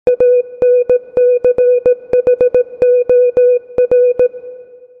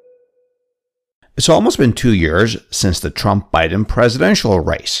It's almost been 2 years since the Trump-Biden presidential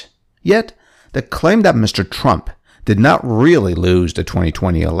race. Yet, the claim that Mr. Trump did not really lose the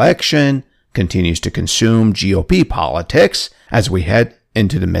 2020 election continues to consume GOP politics as we head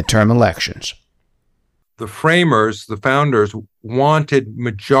into the midterm elections. The framers, the founders, wanted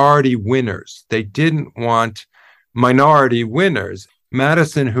majority winners. They didn't want minority winners.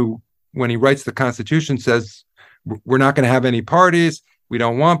 Madison, who, when he writes the Constitution, says, we're not going to have any parties. We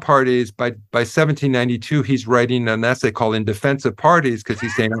don't want parties. By 1792, he's writing an essay called In Defense of Parties, because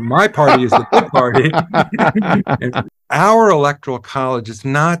he's saying, my party is the good party. And our electoral college is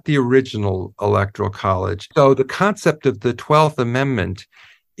not the original electoral college. So the concept of the 12th Amendment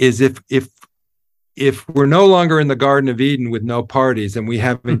is if we're no longer in the Garden of Eden with no parties and we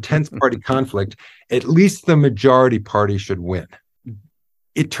have intense party conflict, at least the majority party should win.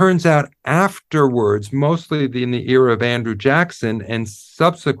 It turns out afterwards, mostly in the era of Andrew Jackson and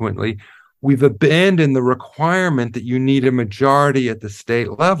subsequently, we've abandoned the requirement that you need a majority at the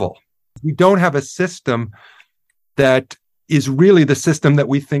state level. We don't have a system that is really the system that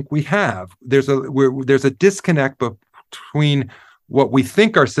we think we have. There's a disconnect between what we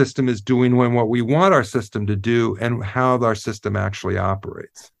think our system is doing and what we want our system to do and how our system actually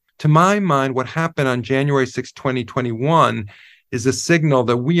operates. To my mind, what happened on January 6, 2021 is a signal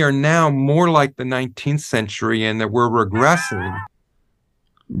that we are now more like the 19th century and that we're regressing.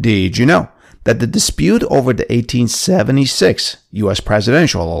 Did you know that the dispute over the 1876 U.S.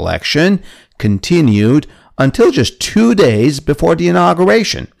 presidential election continued until just 2 days before the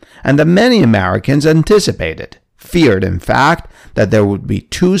inauguration, and that many Americans feared, in fact, that there would be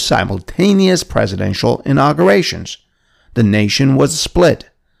 2 simultaneous presidential inaugurations? The nation was split,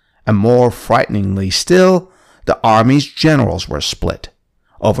 and more frighteningly still, the Army's generals were split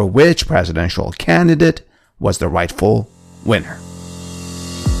over which presidential candidate was the rightful winner.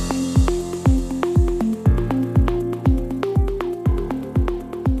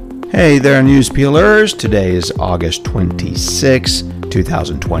 Hey there, News Peelers. Today is August 26,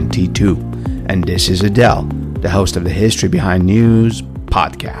 2022, and this is Adele, the host of the History Behind News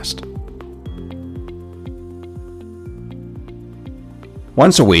podcast.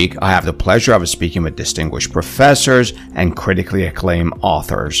 Once a week, I have the pleasure of speaking with distinguished professors and critically acclaimed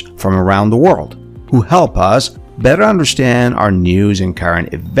authors from around the world who help us better understand our news and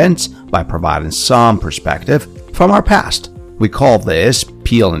current events by providing some perspective from our past. We call this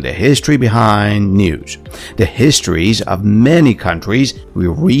Peeling the History Behind News, the histories of many countries we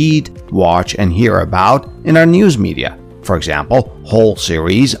read, watch, and hear about in our news media. For example, whole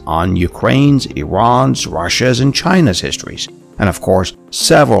series on Ukraine's, Iran's, Russia's, and China's histories. And of course,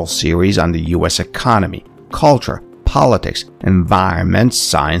 several series on the U.S. economy, culture, politics, environment,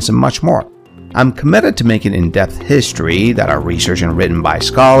 science, and much more. I'm committed to making in-depth history that are researched and written by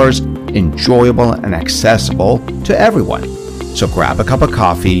scholars enjoyable and accessible to everyone. So grab a cup of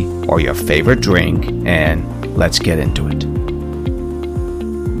coffee or your favorite drink and let's get into it.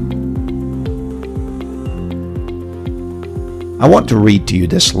 I want to read to you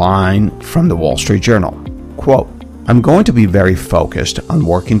this line from the Wall Street Journal. Quote, I'm going to be very focused on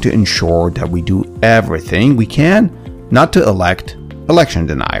working to ensure that we do everything we can not to elect election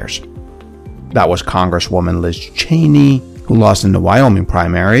deniers. That was Congresswoman Liz Cheney, who lost in the Wyoming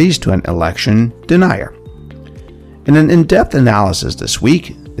primaries to an election denier. In an in-depth analysis this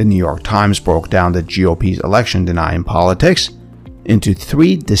week, the New York Times broke down the GOP's election denying politics into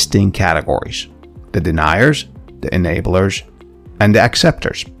 3 distinct categories: the deniers, the enablers, and the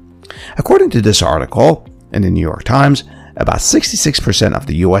acceptors. According to this article in the New York Times, about 66% of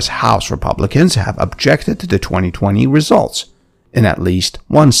the U.S. House Republicans have objected to the 2020 results in at least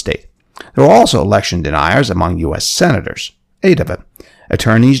one state. There are also election deniers among U.S. senators, 8 of them,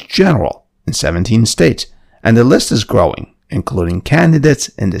 attorneys general in 17 states, and the list is growing, including candidates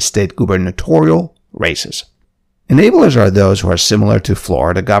in the state gubernatorial races. Enablers are those who are similar to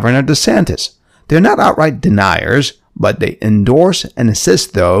Florida Governor DeSantis. They're not outright deniers, but they endorse and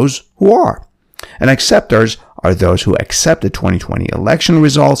assist those who are. And acceptors are those who accept the 2020 election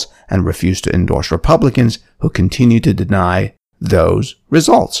results and refuse to endorse Republicans who continue to deny those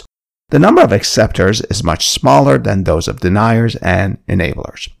results. The number of acceptors is much smaller than those of deniers and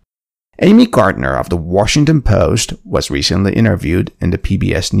enablers. Amy Gardner of the Washington Post was recently interviewed in the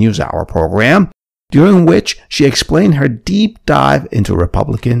PBS NewsHour program, during which she explained her deep dive into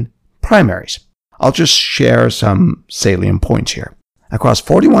Republican primaries. I'll just share some salient points here. Across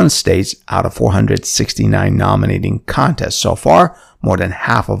 41 states out of 469 nominating contests so far, more than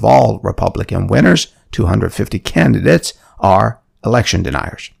half of all Republican winners, 250 candidates, are election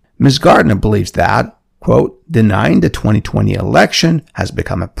deniers. Ms. Gardner believes that, quote, denying the 2020 election has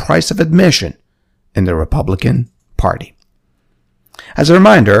become a price of admission in the Republican Party. As a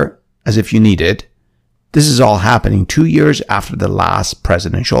reminder, as if you need it, this is all happening 2 years after the last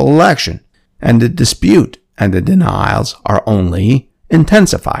presidential election, and the dispute and the denials are only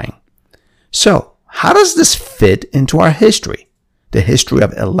intensifying. So, how does this fit into our history? The history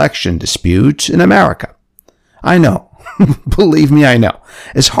of election disputes in America? I know. Believe me, I know.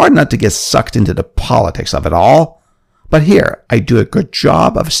 It's hard not to get sucked into the politics of it all, but here I do a good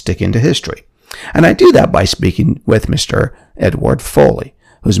job of sticking to history. And I do that by speaking with Mr. Edward Foley,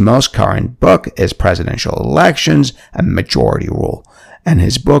 whose most current book is Presidential Elections and Majority Rule. And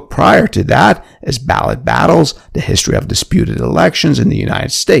his book prior to that is Ballot Battles, The History of Disputed Elections in the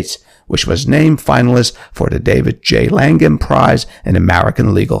United States, which was named finalist for the David J. Langham Prize in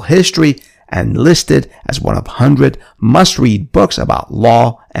American Legal History and listed as one of 100 must-read books about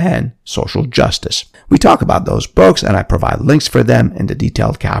law and social justice. We talk about those books, and I provide links for them in the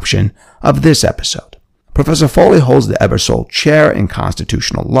detailed caption of this episode. Professor Foley holds the Ebersole Chair in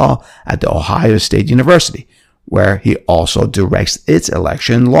Constitutional Law at The Ohio State University, where he also directs its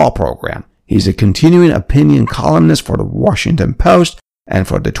election law program. He's a continuing opinion columnist for the Washington Post, and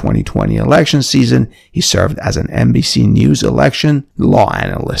for the 2020 election season, he served as an NBC News election law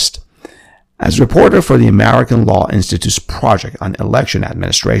analyst. As reporter for the American Law Institute's Project on Election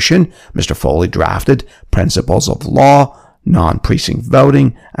Administration, Mr. Foley drafted Principles of Law, Non-Precinct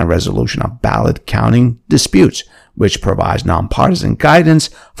Voting, and Resolution of Ballot Counting Disputes, which provides nonpartisan guidance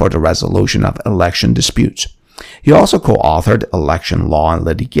for the resolution of election disputes. He also co-authored Election Law and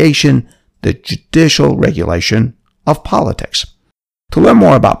Litigation, the Judicial Regulation of Politics. To learn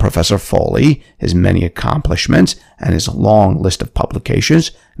more about Professor Foley, his many accomplishments, and his long list of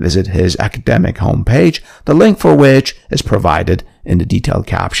publications, visit his academic homepage, the link for which is provided in the detailed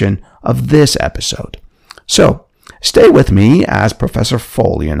caption of this episode. So, stay with me as Professor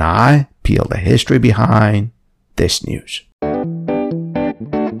Foley and I peel the history behind this news.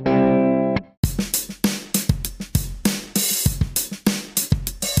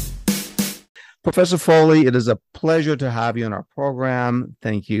 Professor Foley, it is a pleasure to have you on our program.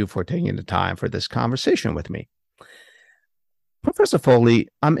 Thank you for taking the time for this conversation with me. Professor Foley,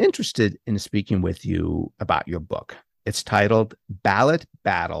 I'm interested in speaking with you about your book. It's titled Ballot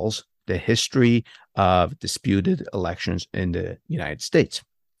Battles, The History of Disputed Elections in the United States.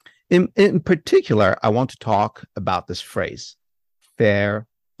 In particular, I want to talk about this phrase, fair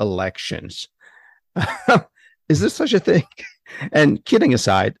elections. Is there such a thing? And kidding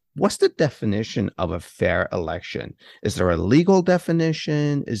aside, what's the definition of a fair election? Is there a legal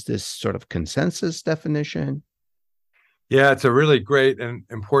definition? Is this sort of consensus definition? Yeah, it's a really great and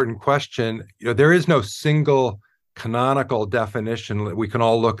important question. There is no single canonical definition that we can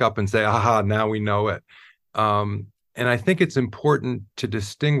all look up and say, aha, now we know it. And I think it's important to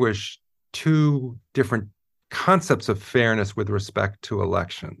distinguish two different concepts of fairness with respect to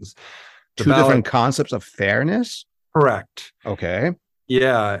elections. Two different concepts of fairness? Correct. Okay.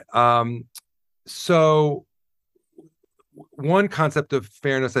 Yeah. So one concept of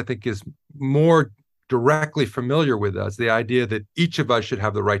fairness, I think, is more directly familiar with us, the idea that each of us should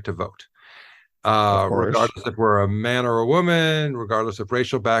have the right to vote. Regardless if we're a man or a woman, regardless of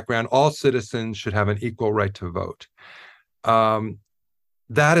racial background, all citizens should have an equal right to vote.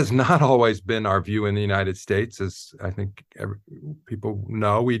 That has not always been our view in the United States. As I think people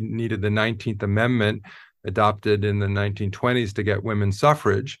know, we needed the 19th Amendment adopted in the 1920s to get women's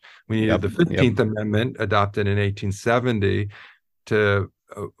suffrage. We needed the 15th Amendment adopted in 1870 to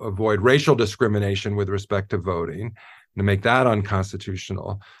avoid racial discrimination with respect to voting, to make that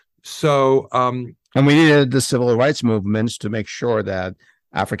unconstitutional. So, and we needed the civil rights movements to make sure that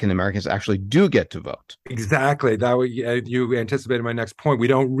African Americans actually do get to vote. Exactly. You anticipated my next point. We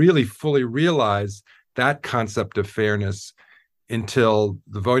don't really fully realize that concept of fairness until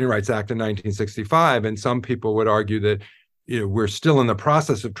the Voting Rights Act in 1965. And some people would argue that we're still in the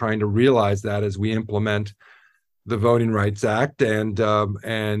process of trying to realize that as we implement the Voting Rights Act and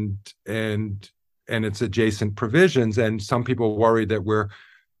its adjacent provisions. And some people worry that we're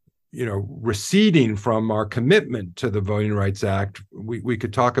receding from our commitment to the Voting Rights Act. We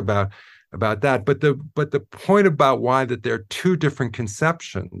could talk about that. But the point about why that there are two different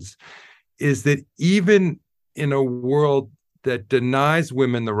conceptions is that even in a world that denies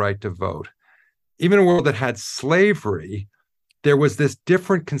women the right to vote, even a world that had slavery, there was this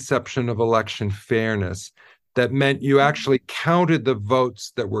different conception of election fairness that meant you actually counted the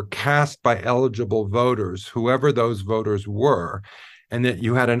votes that were cast by eligible voters, whoever those voters were, and that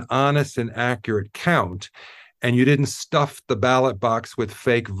you had an honest and accurate count, and you didn't stuff the ballot box with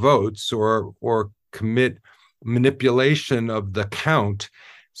fake votes or commit manipulation of the count.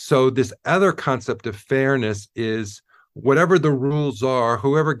 So this other concept of fairness is whatever the rules are,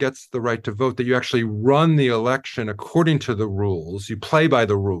 whoever gets the right to vote, that you actually run the election according to the rules, you play by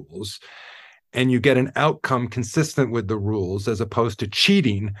the rules, and you get an outcome consistent with the rules as opposed to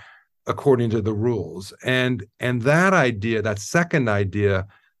cheating according to the rules. And that idea, that second idea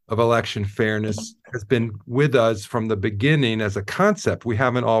of election fairness, has been with us from the beginning as a concept. We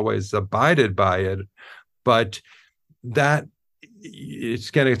haven't always abided by it, but that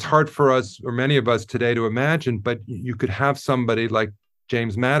it's hard for us, or many of us today, to imagine, but you could have somebody like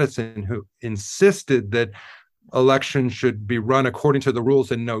James Madison who insisted that elections should be run according to the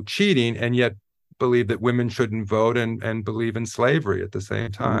rules and no cheating, and yet believe that women shouldn't vote and believe in slavery at the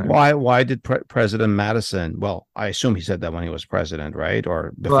same time. Why did President Madison? Well, I assume he said that when he was president, right?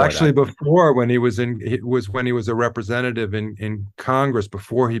 Or before? Well, actually, before, when he was when he was a representative in Congress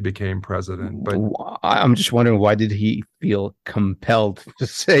before he became president. But I'm just wondering, why did he feel compelled to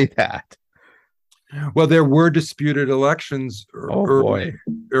say that? Well, there were disputed elections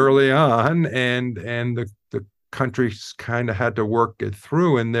early on, and the country kind of had to work it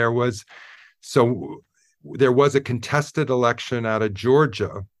through, and there was a contested election out of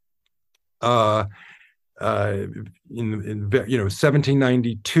Georgia in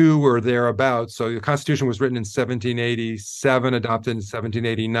 1792 or thereabouts. So the Constitution was written in 1787, adopted in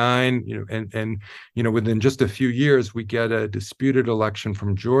 1789. And within just a few years, we get a disputed election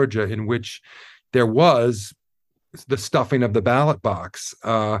from Georgia in which there was the stuffing of the ballot box.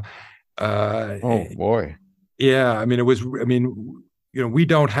 Oh boy! Yeah, I mean, it was. I mean, we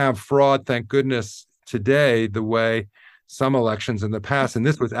don't have fraud, thank goodness, today the way some elections in the past, and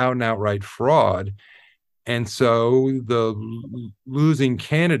this was out and outright fraud. And so the losing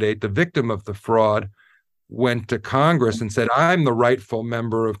candidate, the victim of the fraud, went to Congress and said, "I'm the rightful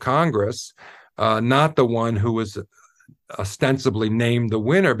member of Congress, not the one who was ostensibly named the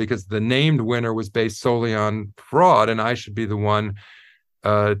winner, because the named winner was based solely on fraud, and I should be the one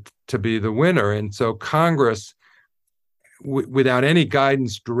to be the winner." And so Congress, without any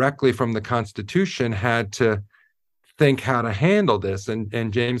guidance directly from the Constitution, had to think how to handle this.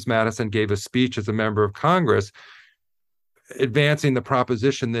 And James Madison gave a speech as a member of Congress advancing the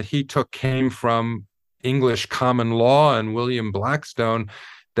proposition that he came from English common law and William Blackstone,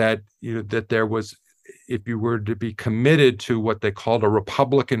 that that there was, if you were to be committed to what they called a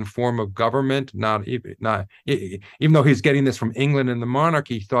republican form of government, even though he's getting this from England and the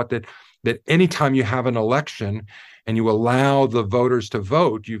monarchy, he thought that anytime you have an election and you allow the voters to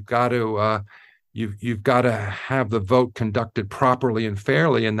vote, you've got to have the vote conducted properly and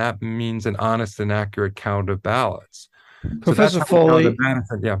fairly, and that means an honest and accurate count of ballots. Professor Foley,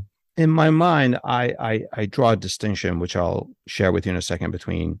 yeah. In my mind, I draw a distinction, which I'll share with you in a second,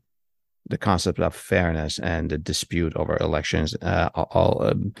 between the concept of fairness and the dispute over elections.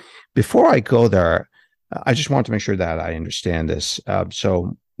 Before I go there, I just want to make sure that I understand this.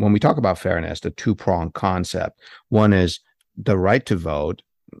 So when we talk about fairness, the two-pronged concept, one is the right to vote,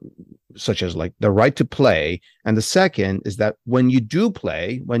 such as like the right to play. And the second is that when you do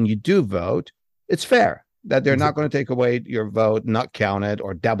play, when you do vote, it's fair, that they're not going to take away your vote, not count it,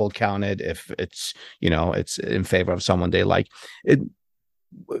 or double count it if it's, it's in favor of someone they like.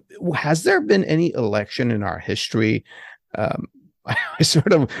 Has there been any election in our history?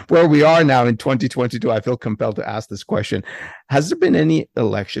 Sort of where we are now in 2022, I feel compelled to ask this question. Has there been any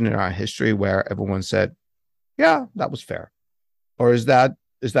election in our history where everyone said, yeah, that was fair? Or is that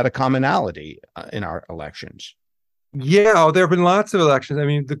a commonality in our elections? Yeah, there have been lots of elections. I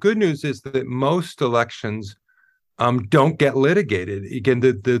mean, the good news is that most elections don't get litigated. Again,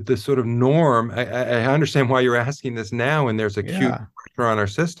 the sort of norm, I understand why you're asking this now, and there's acute pressure on our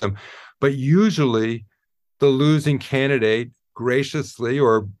system, but usually the losing candidate graciously,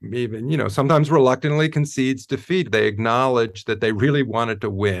 or even, sometimes reluctantly, concedes defeat. They acknowledge that they really wanted to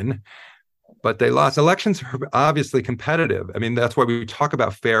win, but they lost. Elections are obviously competitive. I mean, that's why we talk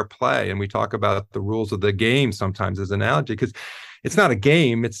about fair play, and we talk about the rules of the game sometimes as an analogy, because it's not a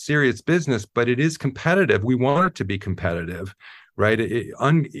game, it's serious business, but it is competitive. We want it to be competitive, right?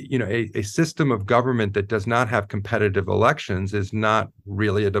 A system of government that does not have competitive elections is not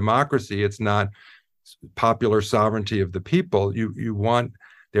really a democracy. It's not popular sovereignty of the people. You want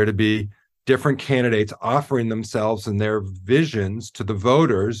there to be different candidates offering themselves and their visions to the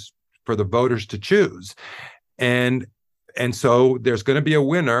voters, for the voters to choose. And so there's going to be a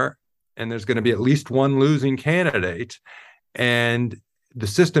winner, and there's going to be at least one losing candidate. And the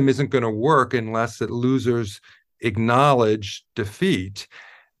system isn't going to work unless the losers acknowledge defeat.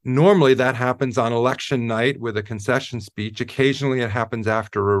 Normally that happens on election night with a concession speech. Occasionally it happens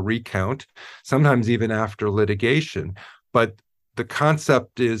after a recount, sometimes even after litigation. But the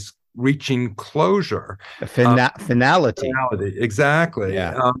concept is reaching closure. The finality. Finality, exactly.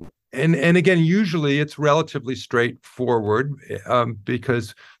 Yeah. And again, usually it's relatively straightforward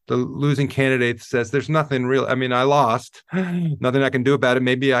because the losing candidate says, "There's nothing real. I mean, I lost. Nothing I can do about it.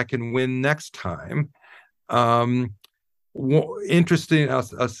 Maybe I can win next time." Um, Interesting.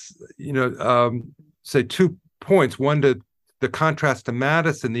 Say 2 points. One, to the contrast to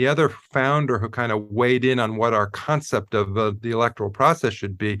Madison, the other founder who kind of weighed in on what our concept of the electoral process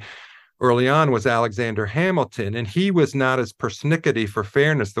should be early on was Alexander Hamilton, and he was not as persnickety for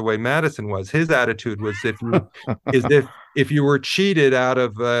fairness the way Madison was. His attitude was if you were cheated out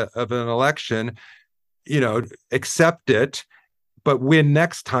of an election, accept it, but win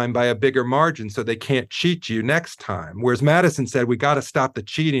next time by a bigger margin so they can't cheat you next time. Whereas Madison said, we got to stop the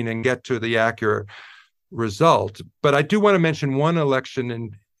cheating and get to the accurate result. But I do want to mention one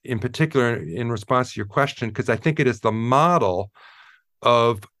election in particular in response to your question, because I think it is the model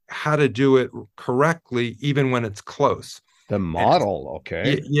of how to do it correctly, even when it's close. The model,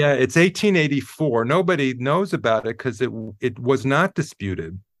 okay. Yeah, it's 1884. Nobody knows about it because it was not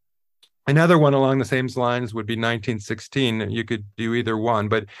disputed. Another one along the same lines would be 1916. You could do either one,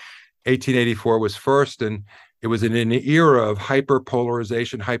 but 1884 was first, and it was in an era of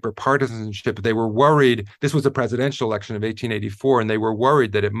hyperpolarization, hyperpartisanship. They were worried. This was a presidential election of 1884, and they were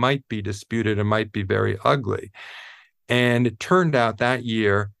worried that it might be disputed and might be very ugly. And it turned out that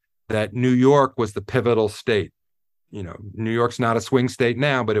year that New York was the pivotal state. New York's not a swing state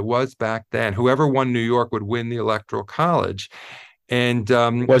now, but it was back then. Whoever won New York would win the Electoral College. And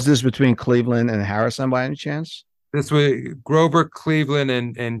was this between Cleveland and Harrison by any chance? This was Grover Cleveland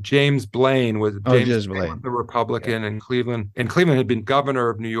and James Blaine was James Blaine, the Republican, and Cleveland had been governor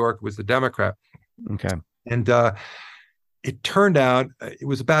of New York, was the Democrat. Okay. And it turned out it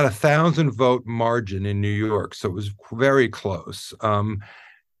was about 1,000 vote margin in New York, so it was very close. New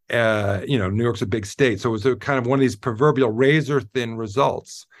York's a big state, so it was kind of one of these proverbial razor thin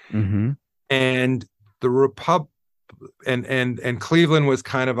results. Mm-hmm. And the and Cleveland was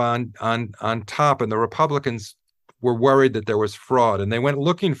kind of on top, and the Republicans were worried that there was fraud, and they went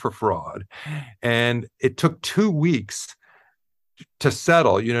looking for fraud. And it took 2 weeks to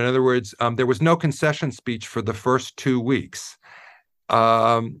settle. In other words, there was no concession speech for the first 2 weeks.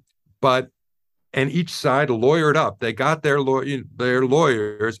 And each side lawyered up. They got their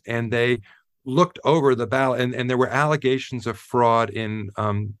lawyers, and they looked over the ballot, and there were allegations of fraud in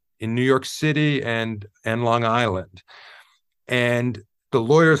New York City and Long Island. And the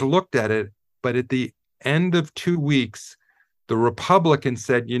lawyers looked at it, but at the end of 2 weeks, the Republicans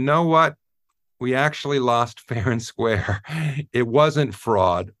said, you know what? We actually lost fair and square. It wasn't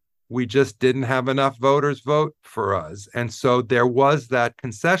fraud. We just didn't have enough voters vote for us. And so there was that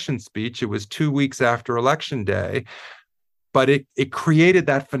concession speech. It was 2 weeks after Election Day, but it created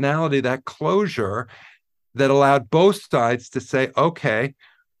that finality, that closure that allowed both sides to say, okay,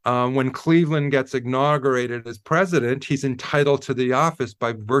 when Cleveland gets inaugurated as president, he's entitled to the office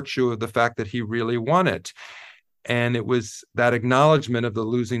by virtue of the fact that he really won it. And it was that acknowledgement of the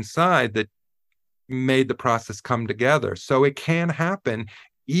losing side that made the process come together. So it can happen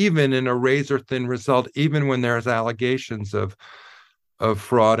even in a razor thin result, even when there's allegations of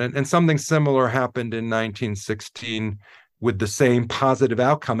fraud. And something similar happened in 1916 with the same positive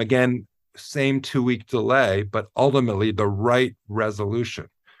outcome. Again, same 2 week delay, but ultimately the right resolution.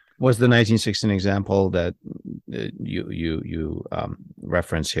 Was the 1916 example that you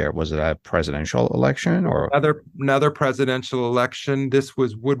reference here, was it a presidential election or another presidential election? This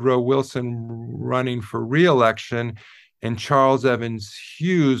was Woodrow Wilson running for re-election, and Charles Evans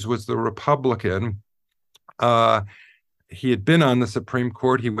Hughes was the Republican. He had been on the Supreme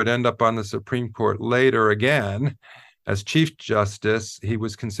Court. He would end up on the Supreme Court later again as Chief Justice. He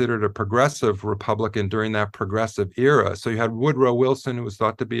was considered a progressive Republican during that progressive era. So you had Woodrow Wilson, who was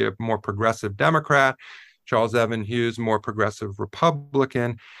thought to be a more progressive Democrat, Charles Evans Hughes, more progressive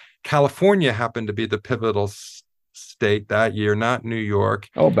Republican. California happened to be the pivotal state that year, not New York.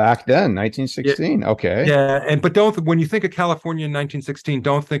 Oh, back then, 1916. Okay. Yeah, but when you think of California in 1916,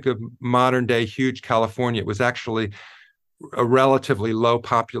 don't think of modern day huge California. It was actually a relatively low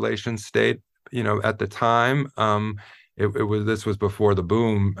population state, at the time. This was before the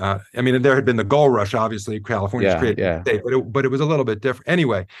boom. There had been the gold rush, obviously. California's created a state, but it was a little bit different.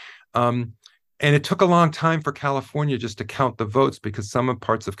 Anyway, and it took a long time for California just to count the votes because some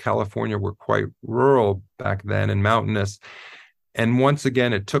parts of California were quite rural back then and mountainous. And once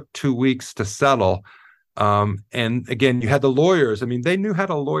again, it took 2 weeks to settle. And again, you had the lawyers. They knew how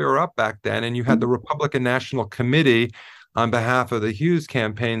to lawyer up back then. And you had the Republican National Committee on behalf of the Hughes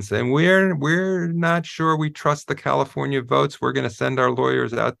campaign saying, we're not sure we trust the California votes. We're going to send our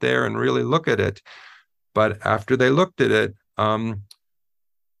lawyers out there and really look at it. But after they looked at it,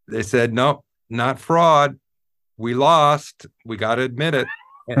 they said, no, not fraud. We lost. We got to admit it.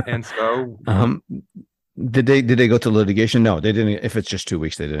 And so did they go to litigation? No, they didn't. If it's just 2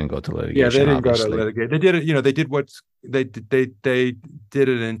 weeks, they didn't go to litigation. Yeah, they didn't obviously. go to litigate. They did it. They did they did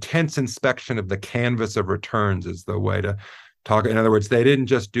an intense inspection of the canvas of returns, is the way to talk. In other words, they didn't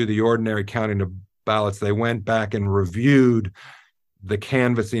just do the ordinary counting of ballots. They went back and reviewed the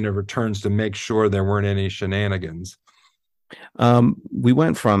canvassing of returns to make sure there weren't any shenanigans. We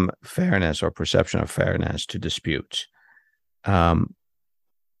went from fairness or perception of fairness to disputes.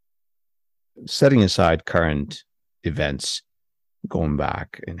 Setting aside current events going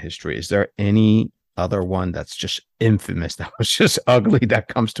back in history, is there any other one that's just infamous, that was just ugly, that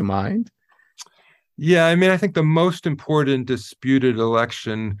comes to mind? Yeah, I mean, I think the most important disputed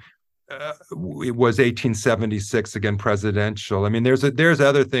election it was 1876, again, presidential. I mean, there's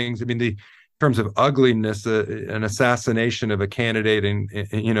other things. I mean, in terms of ugliness, an assassination of a candidate in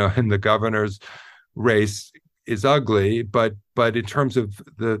the governor's race is ugly, but in terms of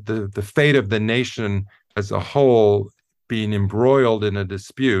the fate of the nation as a whole being embroiled in a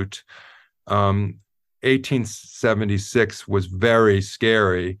dispute, 1876 was very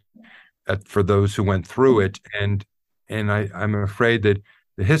scary for those who went through it, and I'm afraid that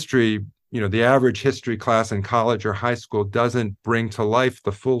the history, the average history class in college or high school doesn't bring to life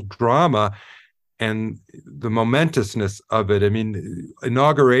the full drama and the momentousness of it. I mean,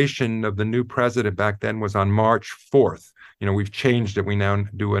 inauguration of the new president back then was on March 4th. We've changed it. We now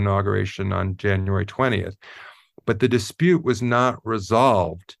do inauguration on January 20th. But the dispute was not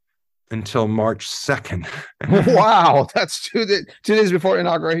resolved until March 2nd. Wow, that's 2 days before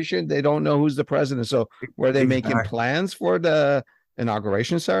inauguration. They don't know who's the president. So were they making plans for the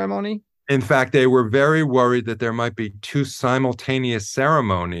inauguration ceremony? In fact, they were very worried that there might be 2 simultaneous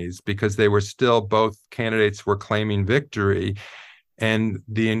ceremonies because both candidates were claiming victory. And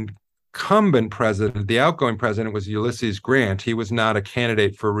the incumbent president, the outgoing president, was Ulysses Grant. He was not a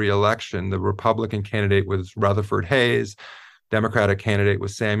candidate for re-election. The Republican candidate was Rutherford Hayes. Democratic candidate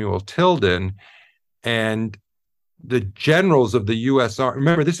was Samuel Tilden. And the generals of the U.S. Army,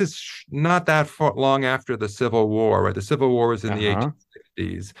 remember, this is not that long after the Civil War, right? The Civil War was in the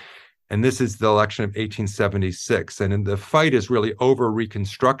 1860s. And this is the election of 1876. And the fight is really over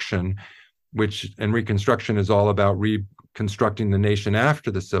Reconstruction, and Reconstruction is all about reconstructing the nation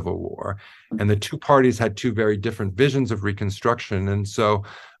after the Civil War. And the 2 parties had 2 very different visions of Reconstruction. And so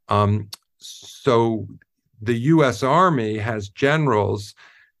the U.S. Army has generals,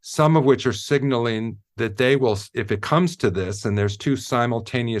 some of which are signaling that they will, if it comes to this, and there's 2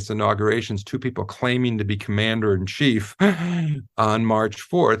 simultaneous inaugurations, 2 people claiming to be commander-in-chief on March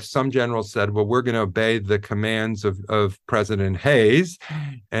 4th, some generals said, well, we're going to obey the commands of President Hayes.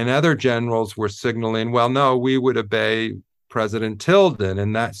 And other generals were signaling, well, no, we would obey President Tilden.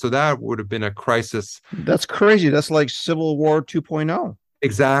 And that would have been a crisis. That's crazy. That's like Civil War 2.0.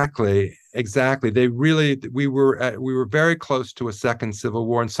 Exactly. We were very close to a second Civil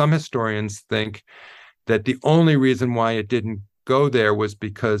War. And some historians think that the only reason why it didn't go there was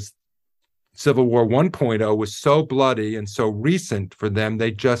because Civil War 1.0 was so bloody and so recent for them.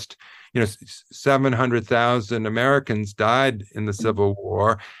 They just, 700,000 Americans died in the Civil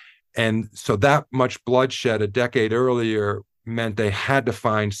War. And so that much bloodshed a decade earlier meant they had to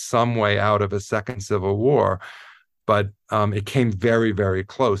find some way out of a second Civil War. But it came very, very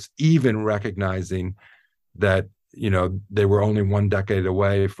close, even recognizing that, they were only 1 decade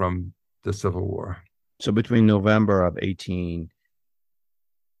away from the Civil War. So between November of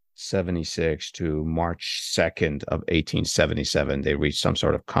 1876 to March 2nd of 1877, they reached some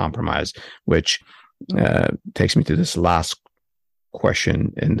sort of compromise, which takes me to this last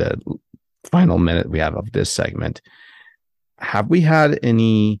question in the final minute we have of this segment. Have we had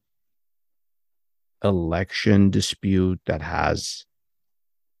any election dispute that has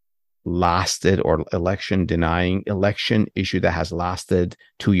lasted, or election issue that has lasted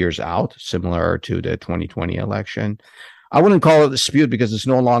 2 years out, similar to the 2020 election? I wouldn't call it a dispute because it's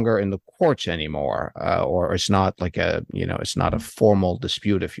no longer in the courts anymore, or it's not like it's not a formal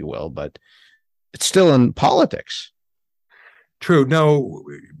dispute, if you will, but it's still in politics. True. No,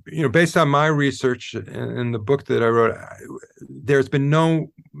 based on my research in the book that I wrote, there's been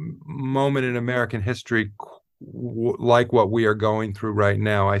no moment in American history like what we are going through right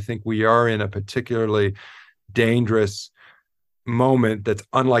now. I think we are in a particularly dangerous moment that's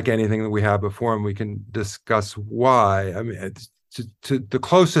unlike anything that we had before, and we can discuss why. I mean, to the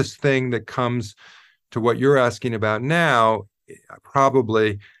closest thing that comes to what you're asking about now,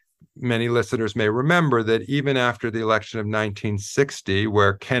 probably many listeners may remember that even after the election of 1960,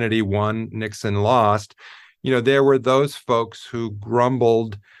 where Kennedy won, Nixon lost, there were those folks who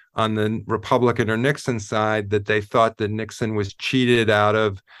grumbled on the Republican or Nixon side that they thought that Nixon was cheated out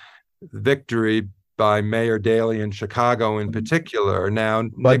of victory by Mayor Daley in Chicago in particular. Now,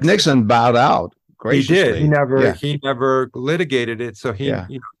 but Nixon bowed out graciously. He did. He never litigated it. So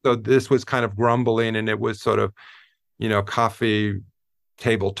so this was kind of grumbling, and it was sort of, coffee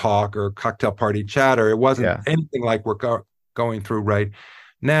table talk or cocktail party chatter. It wasn't anything like we're going through right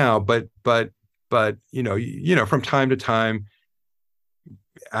now. But from time to time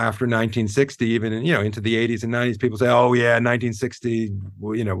after 1960, even into the 80s and 90s, people say, "Oh yeah, 1960,"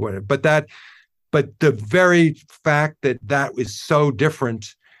 But the very fact that that is so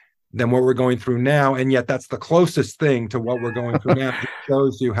different than what we're going through now, and yet that's the closest thing to what we're going through now,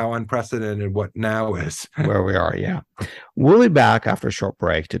 shows you how unprecedented what now is. Where we are, yeah. We'll be back after a short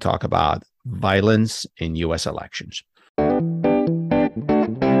break to talk about violence in U.S. elections.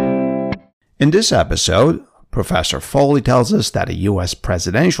 In this episode, Professor Foley tells us that a U.S.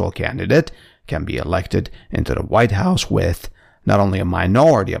 presidential candidate can be elected into the White House with not only a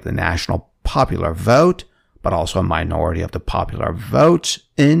minority of the national popular vote, but also a minority of the popular votes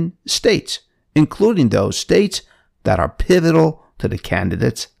in states, including those states that are pivotal to the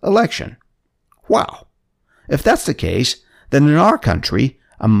candidate's election. Wow. If that's the case, then in our country,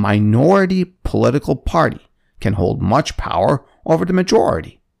 a minority political party can hold much power over the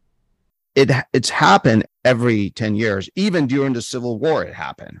majority. It's happened every 10 years. Even during the Civil War, it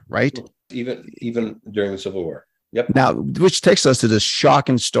happened, right? Even during the Civil War. Yep. Now, which takes us to this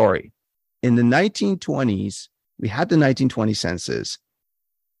shocking story. In the 1920s, we had the 1920 census.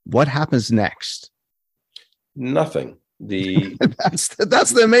 What happens next? Nothing. That's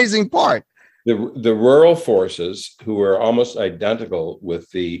the amazing part. The rural forces, who were almost identical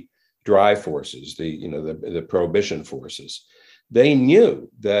with the dry forces, the prohibition forces, they knew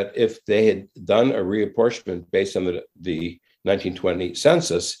that if they had done a reapportionment based on the 1920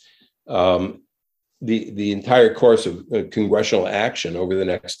 census, the entire course of congressional action over the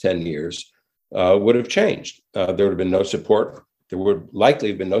next 10 years would have changed. There would have been no support. There would likely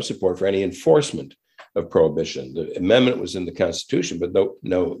have been no support for any enforcement of prohibition. The amendment was in the Constitution, but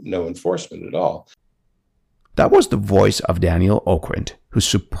no enforcement at all. That was the voice of Daniel Okrent, who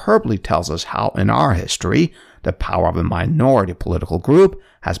superbly tells us how in our history, the power of a minority political group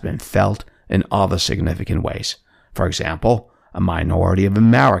has been felt in other significant ways. For example, a minority of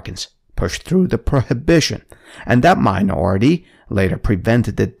Americans pushed through the prohibition, and that minority later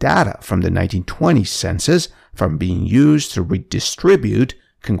prevented the data from the 1920 census from being used to redistribute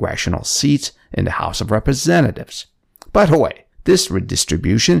congressional seats in the House of Representatives. By the way, this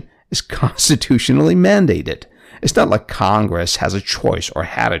redistribution is constitutionally mandated. It's not like Congress has a choice or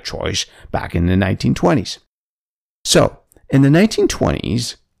had a choice back in the 1920s. So, in the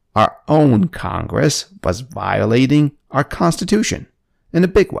 1920s, our own Congress was violating our Constitution in a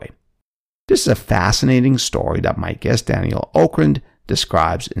big way. This is a fascinating story that my guest Daniel Okrent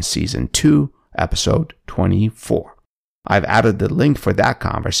describes in Season 2, Episode 24. I've added the link for that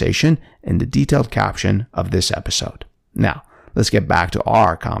conversation in the detailed caption of this episode. Now, let's get back to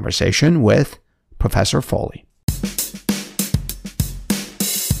our conversation with Professor Foley.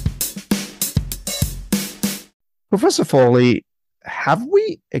 Professor Foley, have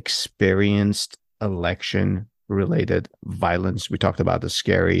we experienced election-related violence? We talked about the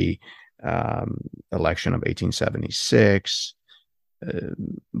scary election of 1876,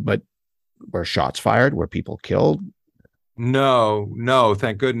 but were shots fired? Were people killed? No,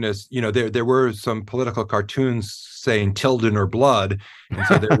 thank goodness. There were some political cartoons saying Tilden or blood, and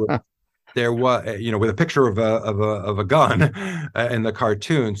so there was with a picture of a gun in the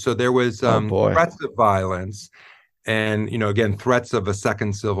cartoon. So there was threats of violence, and again threats of a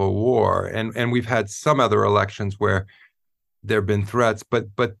second civil war, and we've had some other elections where there have been threats, but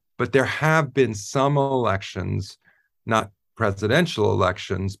there have been some elections, not presidential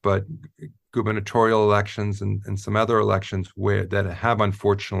elections, but gubernatorial elections and some other elections that have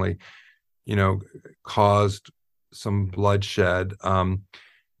unfortunately, caused some bloodshed.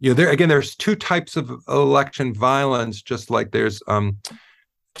 There's two types of election violence, just like there's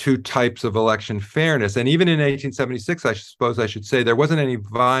two types of election fairness. And even in 1876, I suppose I should say, there wasn't any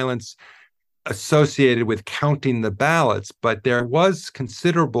violence associated with counting the ballots, but there was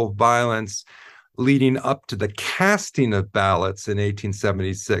considerable violence leading up to the casting of ballots in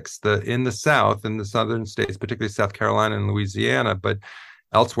 1876. In the South, in the southern states, particularly South Carolina and Louisiana, but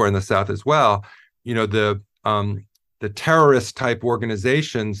elsewhere in the South as well, the terrorist type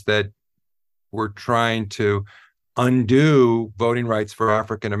organizations that were trying to undo voting rights for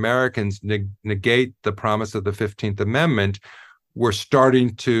African Americans, negate the promise of the 15th Amendment, were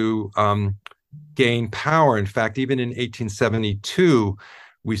starting to gain power. In fact, even in 1872,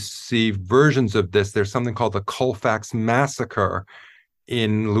 we see versions of this. There's something called the Colfax Massacre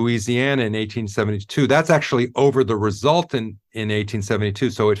in Louisiana in 1872. That's actually over the result in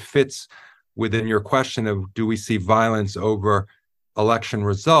 1872. So it fits within your question of, do we see violence over election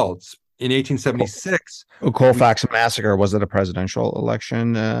results? In 1876, Colfax Massacre, was it a presidential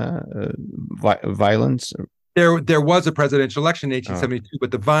election violence? There was a presidential election in 1872,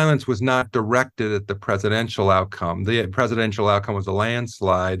 but the violence was not directed at the presidential outcome. The presidential outcome was a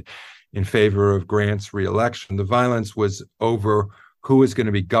landslide in favor of Grant's reelection. The violence was over who was going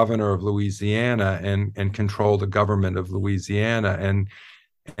to be governor of Louisiana and control the government of Louisiana,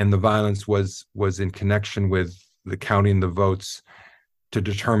 and the violence was in connection with the counting the votes to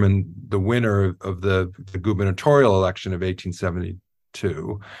determine the winner of the gubernatorial election of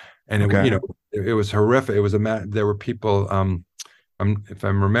 1872. And it was horrific. It was there were people, if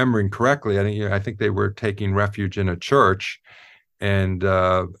I'm remembering correctly, I think they were taking refuge in a church, and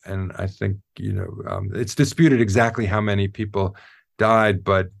I think it's disputed exactly how many people died,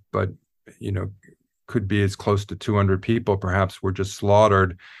 but could be as close to 200 people perhaps were just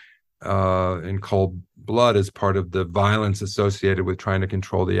slaughtered in cold blood as part of the violence associated with trying to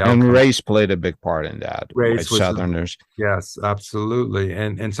control the outcome. And race played a big part in that. Race was Southerners. Yes, absolutely.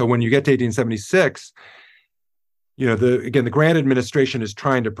 And so when you get to 1876, the Grant administration is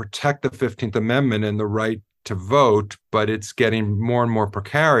trying to protect the 15th Amendment and the right to vote, but it's getting more and more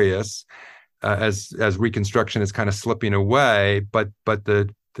precarious as Reconstruction is kind of slipping away. But the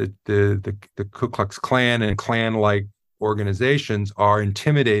Ku Klux Klan and Klan-like organizations are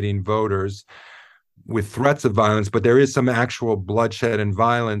intimidating voters with threats of violence, but there is some actual bloodshed and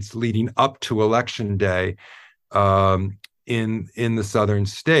violence leading up to Election Day in the southern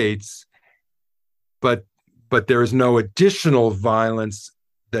states. But there is no additional violence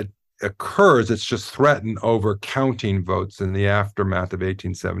that occurs. It's just threatened over counting votes in the aftermath of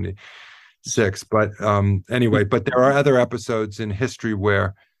 1876. But anyway, but there are other episodes in history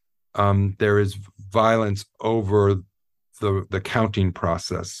where there is violence over the counting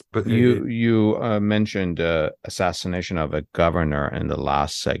process. But you mentioned assassination of a governor in the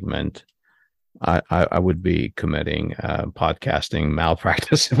last segment. I would be committing podcasting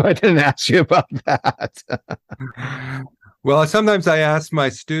malpractice if I didn't ask you about that. Well, sometimes I ask my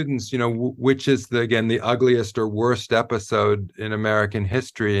students, which is the ugliest or worst episode in American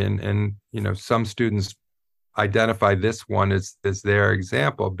history, and some students identify this one as their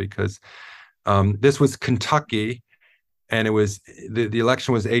example because this was Kentucky. And it was the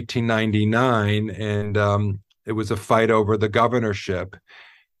election was 1899, and it was a fight over the governorship,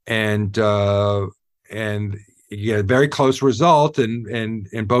 and very close result,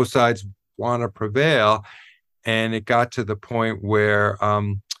 and both sides want to prevail, and it got to the point where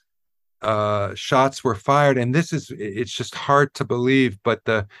shots were fired, and it's just hard to believe, but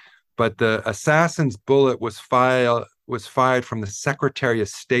the assassin's bullet was fired from the Secretary of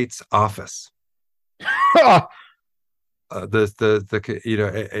State's office.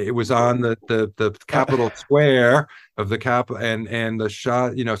 It was on the Capitol Square of the Capitol, and the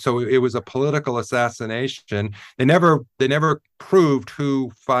shot, so it was a political assassination. They never proved who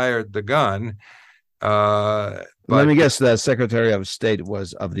fired the gun. Let me guess, the Secretary of State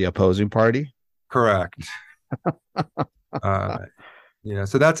was of the opposing party? Correct.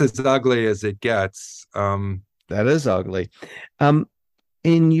 So that's as ugly as it gets. That is ugly.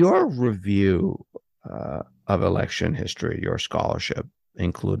 In your review of election history, your scholarship,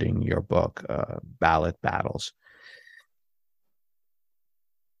 including your book, Ballot Battles,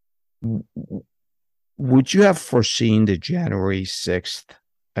 would you have foreseen the January 6th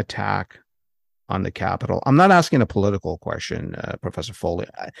attack on the Capitol? I'm not asking a political question, Professor Foley.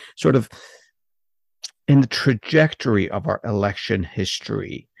 Sort of in the trajectory of our election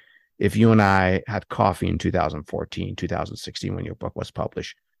history, if you and I had coffee in 2014, 2016, when your book was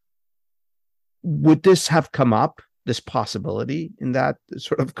published, would this have come up, this possibility, in that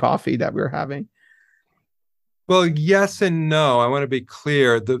sort of coffee that we're having? Well, yes and no. I want to be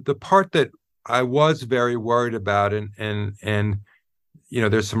clear. The part that I was very worried about, and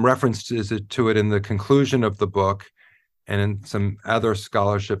there's some references to it in the conclusion of the book and in some other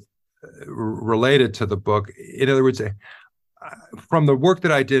scholarship related to the book. In other words, from the work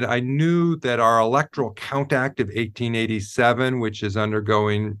that I did, I knew that our Electoral Count Act of 1887, which is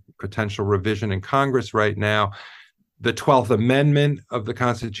undergoing potential revision in Congress right now, the 12th Amendment of the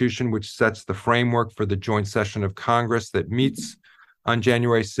Constitution, which sets the framework for the joint session of Congress that meets on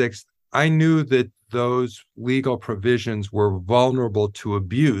January 6th, I knew that those legal provisions were vulnerable to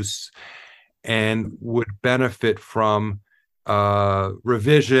abuse and would benefit from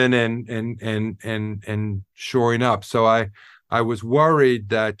revision and shoring up. So I was worried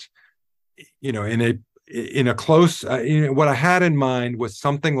that, in a close, what I had in mind was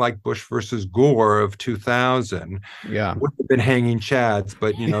something like Bush versus Gore of 2000. Yeah. Would have been hanging chads,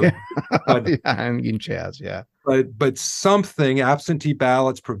 but but Yeah, hanging chads, yeah. but something, absentee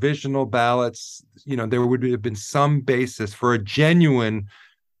ballots, provisional ballots, there would have been some basis for a genuine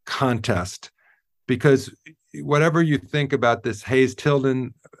contest, because whatever you think about this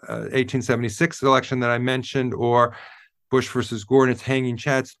Hayes-Tilden 1876 election that I mentioned, or Bush versus Gore and its hanging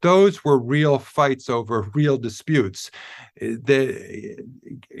chads, those were real fights over real disputes.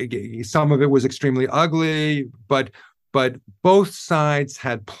 Some of it was extremely ugly, but both sides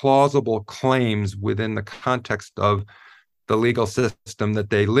had plausible claims within the context of the legal system that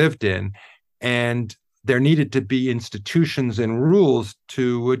they lived in. And there needed to be institutions and rules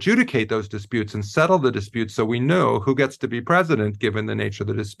to adjudicate those disputes and settle the disputes, so we know who gets to be president given the nature of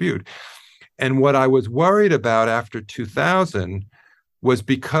the dispute. And what I was worried about after 2000 was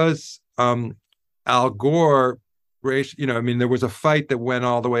because Al Gore, there was a fight that went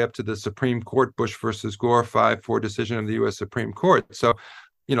all the way up to the Supreme Court, Bush versus Gore, 5-4 decision of the U.S. Supreme Court. So,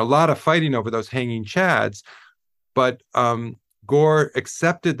 a lot of fighting over those hanging chads. But Gore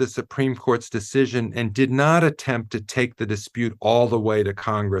accepted the Supreme Court's decision and did not attempt to take the dispute all the way to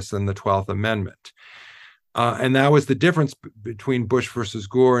Congress and the 12th Amendment. And that was the difference between Bush versus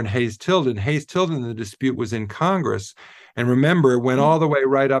Gore and Hayes-Tilden. Hayes-Tilden, the dispute was in Congress. And remember, it went all the way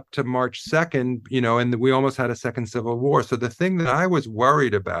right up to March 2nd, and we almost had a second Civil War. So the thing that I was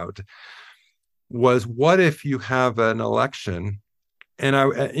worried about was, what if you have an election? And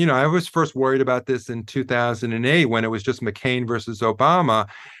I was first worried about this in 2008 when it was just McCain versus Obama.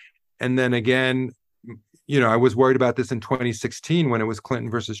 And then again, I was worried about this in 2016 when it was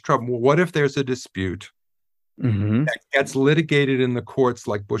Clinton versus Trump. Well, what if there's a dispute that gets litigated in the courts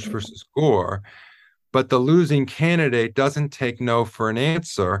like Bush versus Gore, but the losing candidate doesn't take no for an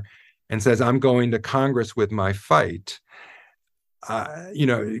answer and says, I'm going to Congress with my fight?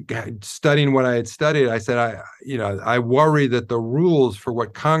 Studying what I had studied, I said, I worry that the rules for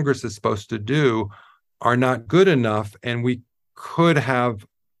what Congress is supposed to do are not good enough, and it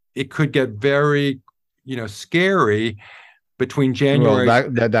could get very, scary between January. Well,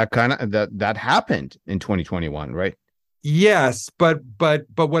 that happened in 2021, right? Yes, but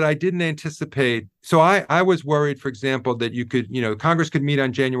what I didn't anticipate. So I was worried, for example, that Congress could meet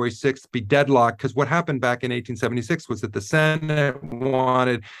on January 6th, be deadlocked, because what happened back in 1876 was that the Senate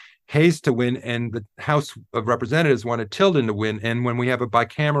wanted Hayes to win and the House of Representatives wanted Tilden to win. And when we have a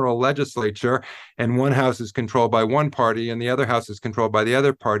bicameral legislature and one house is controlled by one party and the other house is controlled by the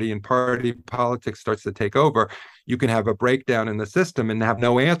other party, and party politics starts to take over, you can have a breakdown in the system and have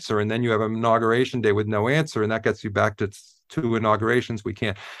no answer. And then you have an inauguration day with no answer, and that gets you back to two inaugurations. We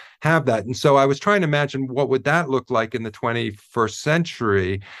can't have that. And so I was trying to imagine, what would that look like in the 21st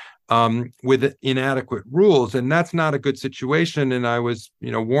century with inadequate rules? And that's not a good situation. And I was,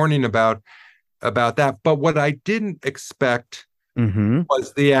 warning about that. But what I didn't expect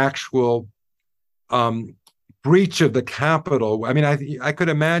was the actual breach of the Capitol. I mean, I could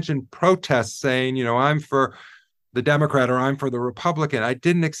imagine protests saying, I'm for the Democrat or I'm for the Republican. I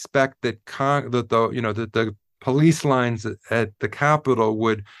didn't expect that the police lines at the Capitol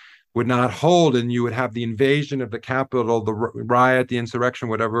would not hold, and you would have the invasion of the Capitol, the riot, the insurrection,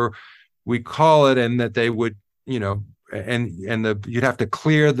 whatever we call it, and that they would, you'd have to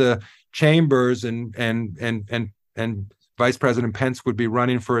clear the chambers, and Vice President Pence would be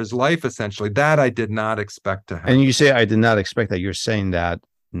running for his life, essentially. That I did not expect to happen. And you say I did not expect that. You're saying that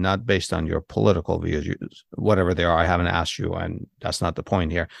not based on your political views, whatever they are. I haven't asked you, and that's not the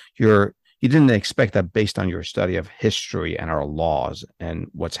point here. You didn't expect that based on your study of history and our laws and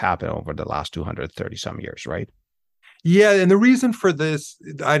what's happened over the last 230 some years, right? Yeah, and the reason for this,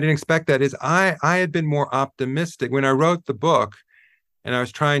 I didn't expect that, is I had been more optimistic when I wrote the book, and I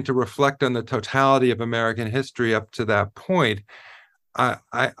was trying to reflect on the totality of American history up to that point.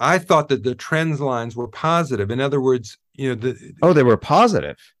 I thought that the trends lines were positive. In other words, they were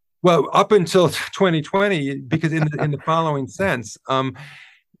positive. Well, up until 2020, because in the following sense.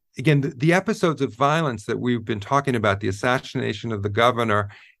 Again, the episodes of violence that we've been talking about, the assassination of the governor,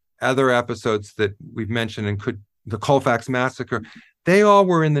 other episodes that we've mentioned, and the Colfax massacre, they all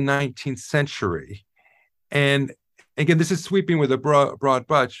were in the 19th century. And again, this is sweeping with a broad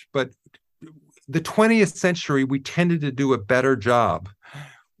brush, but the 20th century, we tended to do a better job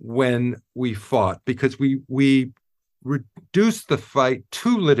when we fought, because we reduced the fight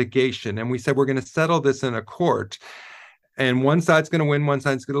to litigation. And we said, we're going to settle this in a court. And one side's going to win, one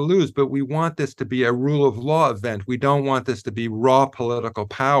side's going to lose. But we want this to be a rule of law event. We don't want this to be raw political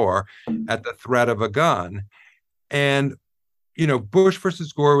power at the threat of a gun. And, Bush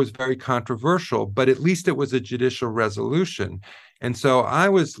versus Gore was very controversial, but at least it was a judicial resolution. And so I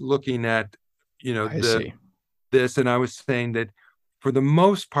was looking at, this, and I was saying that for the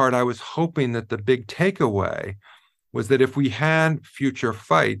most part, I was hoping that the big takeaway was that if we had future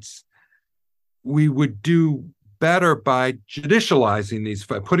fights, we would do better by judicializing these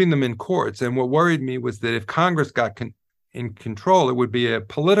fights, putting them in courts. And what worried me was that if Congress got in control, it would be a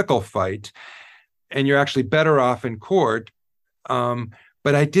political fight, and you're actually better off in court.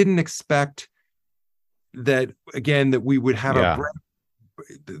 But I didn't expect that, again, that we would have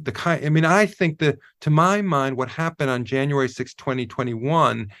the kind. I mean, I think that, to my mind, what happened on January 6,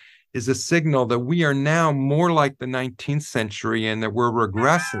 2021 is a signal that we are now more like the 19th century and that we're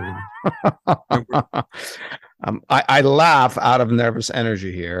regressing. I laugh out of nervous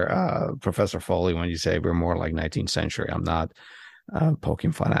energy here, Professor Foley, when you say we're more like 19th century. I'm not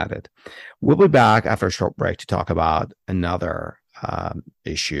poking fun at it. We'll be back after a short break to talk about another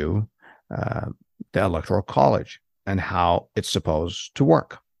issue, the Electoral College, and how it's supposed to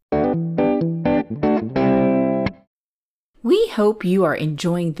work. We hope you are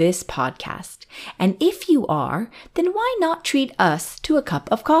enjoying this podcast. And if you are, then why not treat us to a cup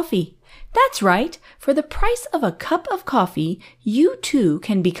of coffee? That's right. For the price of a cup of coffee, you too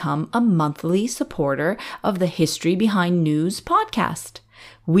can become a monthly supporter of the History Behind News podcast.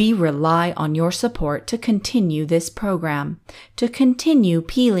 We rely on your support to continue this program, to continue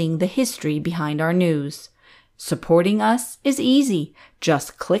peeling the history behind our news. Supporting us is easy.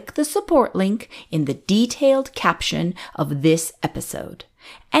 Just click the support link in the detailed caption of this episode.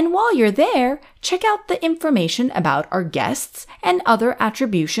 And while you're there, check out the information about our guests and other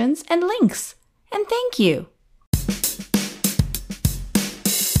attributions and links. And thank you.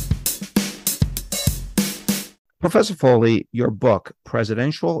 Professor Foley, your book,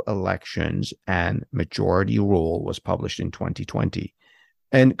 Presidential Elections and Majority Rule, was published in 2020.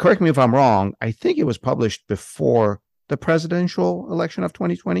 And correct me if I'm wrong, I think it was published before the presidential election of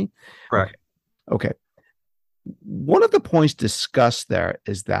 2020. Correct. Okay. One of the points discussed there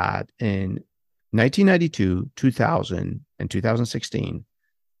is that in 1992, 2000, and 2016,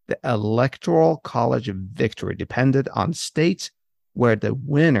 the Electoral College victory depended on states where the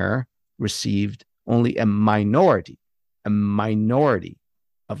winner received only a minority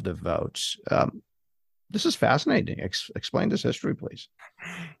of the votes. This is fascinating. Explain this history, please.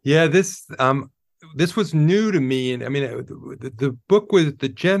 Yeah, this was new to me. And I mean, the book was, the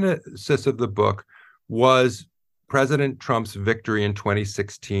genesis of the book was President Trump's victory in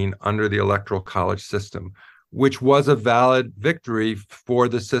 2016 under the Electoral College system, which was a valid victory for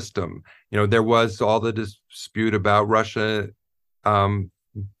the system. There was all the dispute about Russia,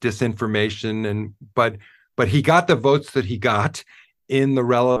 disinformation, but he got the votes that he got in the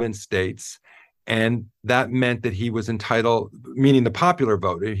relevant states. And that meant that he was entitled, meaning the popular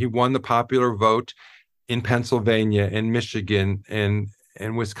vote. He won the popular vote in Pennsylvania and Michigan and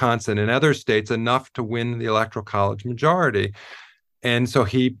Wisconsin and other states, enough to win the Electoral College majority. And so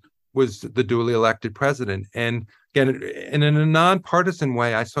he was the duly elected president. And again, in a nonpartisan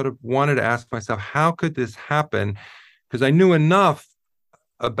way, I sort of wanted to ask myself, how could this happen? Because I knew enough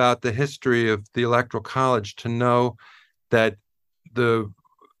about the history of the Electoral College to know that the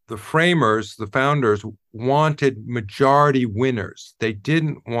framers, the founders, wanted majority winners. They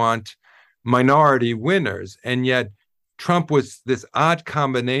didn't want minority winners. And yet Trump was this odd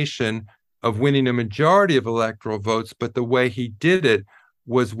combination of winning a majority of electoral votes, but the way he did it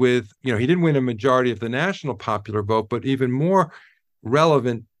was with, he didn't win a majority of the national popular vote, but even more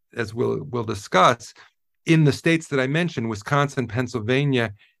relevant, as we'll discuss, in the states that I mentioned, Wisconsin,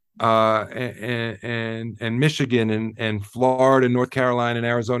 Pennsylvania, and Michigan and Florida, North Carolina, and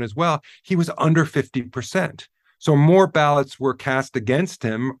Arizona as well, he was under 50%. So more ballots were cast against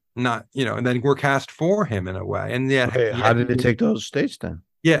him, and then were cast for him in a way. And yet, how did it take those states then?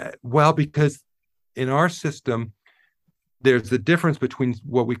 Yeah, well, because in our system, there's the difference between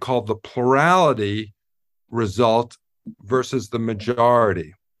what we call the plurality result versus the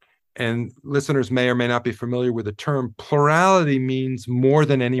majority. And listeners may or may not be familiar with the term. Plurality means more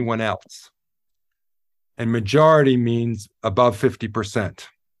than anyone else, and majority means above 50%.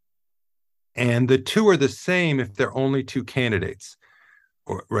 And the two are the same if they're only two candidates,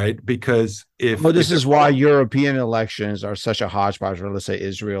 right? Because this is why European elections are such a hodgepodge, or let's say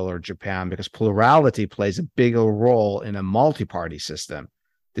Israel or Japan, because plurality plays a bigger role in a multi-party system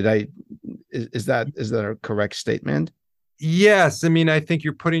Is that a correct statement? Yes, I mean, I think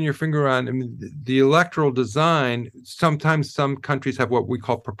you're putting your finger on. I mean, the electoral design. Sometimes some countries have what we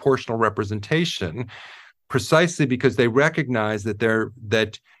call proportional representation, precisely because they recognize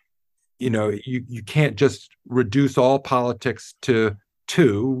that you can't just reduce all politics to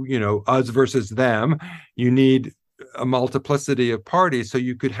two, us versus them. You need a multiplicity of parties, so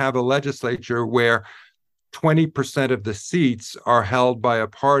you could have a legislature where 20% of the seats are held by a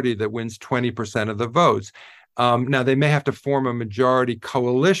party that wins 20% of the votes. Now, they may have to form a majority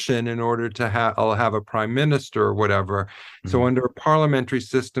coalition in order to have a prime minister or whatever. Mm-hmm. So under parliamentary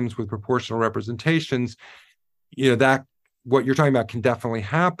systems with proportional representations, that what you're talking about can definitely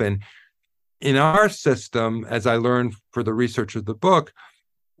happen. In our system, as I learned for the research of the book,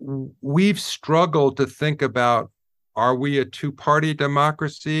 we've struggled to think about, are we a two-party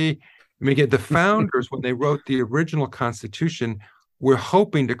democracy? I mean, again, the founders, when they wrote the original Constitution, were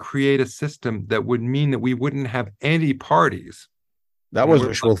hoping to create a system that would mean that we wouldn't have any parties. That was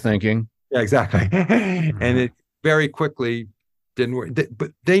wishful thinking. Yeah, exactly. And it very quickly didn't work.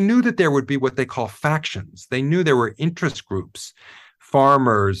 But they knew that there would be what they call factions. They knew there were interest groups,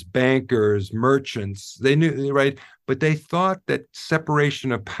 farmers, bankers, merchants. They knew, right? But they thought that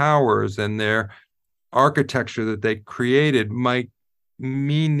separation of powers and their architecture that they created might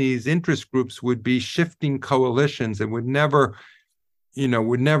mean these interest groups would be shifting coalitions and would never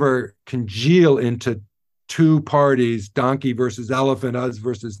congeal into two parties, donkey versus elephant, us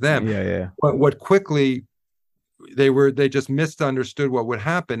versus them. Yeah. What quickly they just misunderstood what would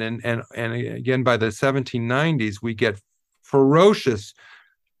happen. And again, by the 1790s, we get ferocious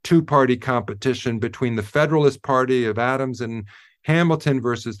two-party competition between the Federalist Party of Adams and Hamilton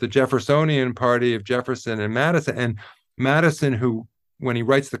versus the Jeffersonian Party of Jefferson and Madison. And Madison, who, when he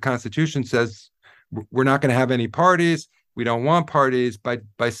writes the Constitution, says, we're not going to have any parties. We don't want parties. By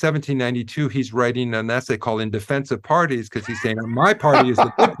 1792, he's writing an essay called In Defense of Parties, because he's saying, my party is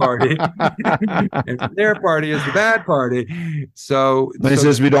the good party, and their party is the bad party. So when he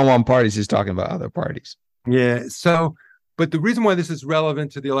says we don't want parties, he's talking about other parties. Yeah. But the reason why this is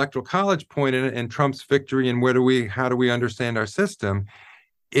relevant to the Electoral College point and Trump's victory and how do we understand our system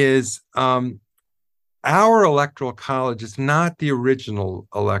is our Electoral College is not the original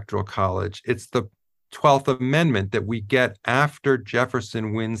Electoral College. It's the 12th Amendment that we get after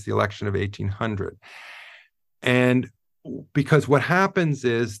Jefferson wins the election of 1800. And because what happens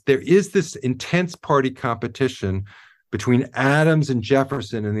is there is this intense party competition between Adams and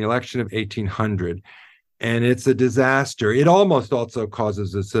Jefferson in the election of 1800. And it's a disaster. It almost also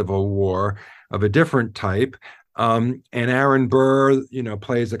causes a civil war of a different type. And Aaron Burr,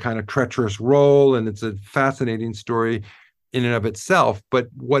 plays a kind of treacherous role, and it's a fascinating story in and of itself. But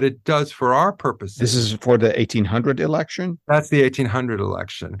what it does for our purposes— This is for the 1800 election? That's the 1800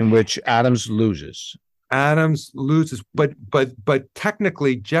 election. In which Adams loses. But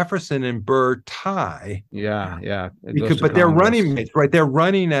technically Jefferson and Burr tie. Yeah. But they're running mates, right? They're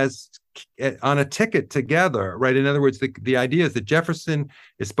running on a ticket together, right? In other words, the idea is that Jefferson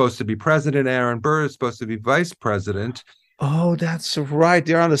is supposed to be president, Aaron Burr is supposed to be vice president. Oh, that's right.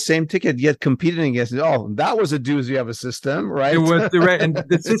 They're on the same ticket, yet competing against it. Oh, that was a doozy of a system, right? It was and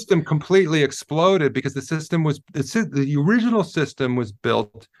the system completely exploded because the original system was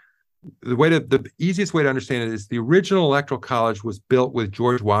built. The easiest way to understand it is the original Electoral College was built with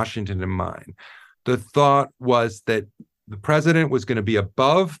George Washington in mind. The thought was that the president was going to be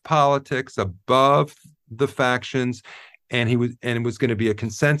above politics, above the factions, and it was going to be a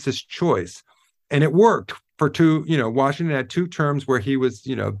consensus choice. And it worked for two. Washington had two terms where he was,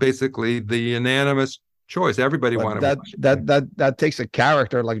 basically the unanimous choice. Everybody wanted that takes a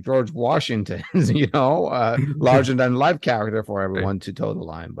character like George Washington, larger than life character for everyone to toe the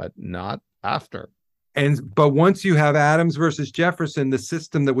line, but not after. But once you have Adams versus Jefferson, the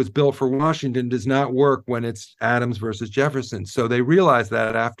system that was built for Washington does not work when it's Adams versus Jefferson. So they realized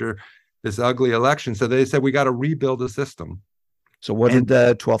that after this ugly election. So they said, we got to rebuild the system. So what did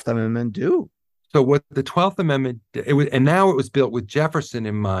the 12th Amendment do? So what the 12th Amendment, now it was built with Jefferson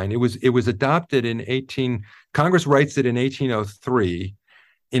in mind. It was adopted Congress writes it in 1803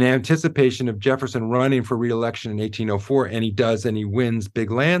 in anticipation of Jefferson running for re-election in 1804, and he does, and he wins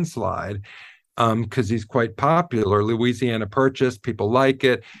big landslide because he's quite popular. Louisiana Purchase, people like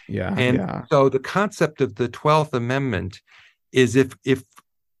it. So the concept of the 12th Amendment is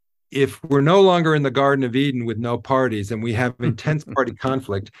if we're no longer in the Garden of Eden with no parties and we have intense party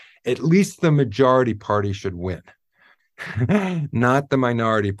conflict, at least the majority party should win, not the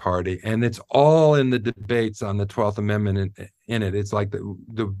minority party. And it's all in the debates on the 12th Amendment in it. It's like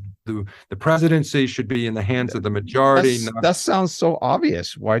the the presidency should be in the hands of the majority. That sounds so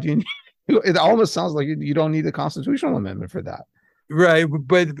obvious. Why do you need, it almost sounds like you don't need a constitutional amendment for that. Right.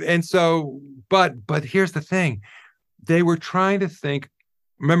 But here's the thing. They were trying to think,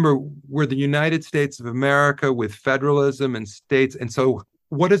 remember, we're the United States of America with federalism and states. And so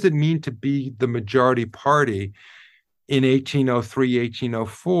what does it mean to be the majority party in 1803,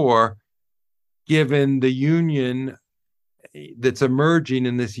 1804, given the union that's emerging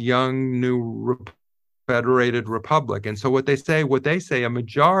in this young new federated republic? And so what they say, a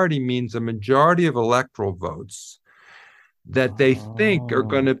majority means a majority of electoral votes that they think are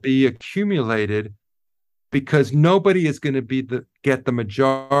going to be accumulated, because nobody is going to get the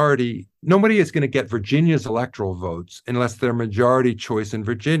majority. Nobody is going to get Virginia's electoral votes unless they're majority choice in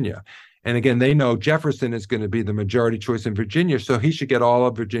Virginia. And again, they know Jefferson is going to be the majority choice in Virginia, so he should get all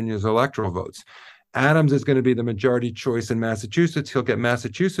of Virginia's electoral votes. Adams is going to be the majority choice in Massachusetts. He'll get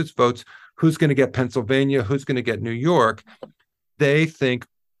Massachusetts votes. Who's going to get Pennsylvania? Who's going to get New York? They think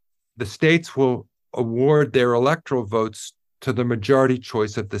the states will award their electoral votes to the majority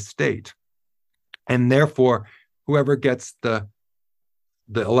choice of the state. And therefore, whoever gets the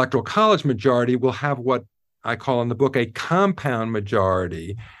electoral college majority will have what I call in the book a compound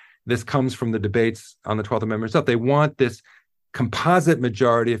majority. This comes from the debates on the 12th Amendment itself. They want this composite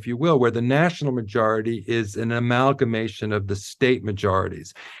majority, if you will, where the national majority is an amalgamation of the state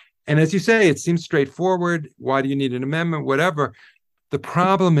majorities. And as you say, it seems straightforward. Why do you need an amendment? Whatever. The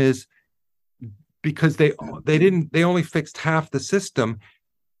problem is, because they only fixed half the system.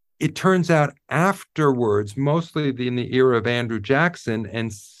 It turns out afterwards, mostly in the era of Andrew Jackson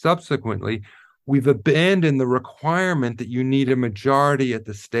and subsequently, we've abandoned the requirement that you need a majority at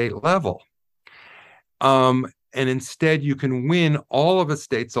the state level. And instead, you can win all of a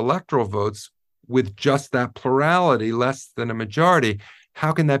state's electoral votes with just that plurality, less than a majority.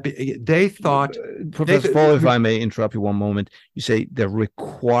 How can that be? They thought... Professor Fall, if I may interrupt you one moment, you say the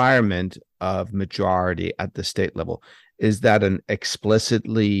requirement of majority at the state level. Is that an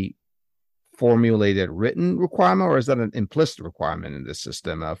explicitly formulated written requirement, or is that an implicit requirement in the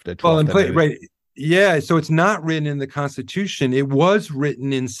system of the 12th Amendment? Right. Yeah, so it's not written in the Constitution. It was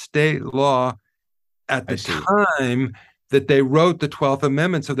written in state law at the time that they wrote the 12th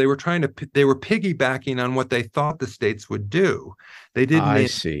Amendment. So they were piggybacking on what they thought the states would do. They didn't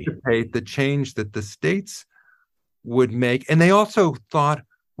anticipate the change that the states would make. And they also thought,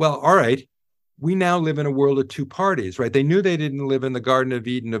 well, all right, we now live in a world of two parties, right? They knew they didn't live in the Garden of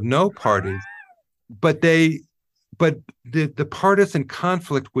Eden of no parties, but the partisan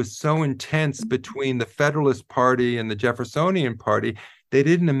conflict was so intense between the Federalist Party and the Jeffersonian Party, they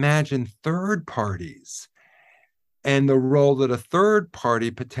didn't imagine third parties and the role that a third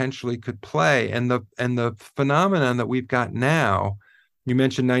party potentially could play. And the phenomenon that we've got now, you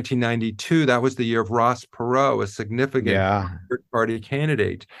mentioned 1992, that was the year of Ross Perot, a significant third party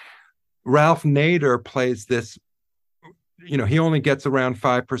candidate. Ralph Nader plays this, he only gets around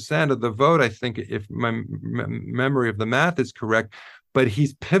 5% of the vote, I think, if my memory of the math is correct, but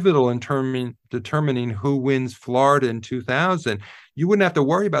he's pivotal in determining who wins Florida in 2000. You wouldn't have to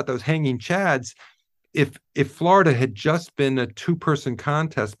worry about those hanging chads if Florida had just been a two-person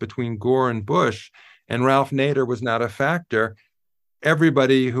contest between Gore and Bush and Ralph Nader was not a factor.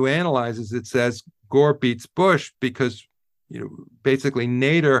 Everybody who analyzes it says Gore beats Bush because, basically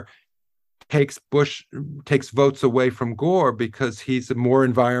Nader takes votes away from Gore because he's a more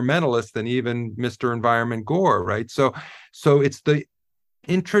environmentalist than even Mr. Environment Gore, right? So it's the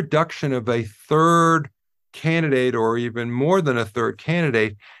introduction of a third candidate, or even more than a third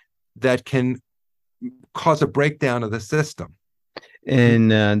candidate, that can cause a breakdown of the system. In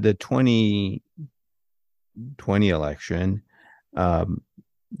the 2020 election,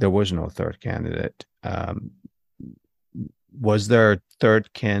 there was no third candidate. Was there a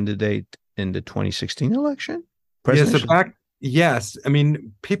third candidate in the 2016 election? Yes. I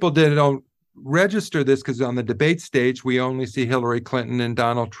mean, people don't register this because on the debate stage, we only see Hillary Clinton and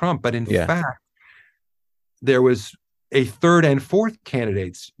Donald Trump. But in fact, there was a third and fourth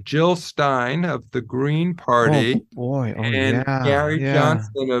candidates, Jill Stein of the Green Party Gary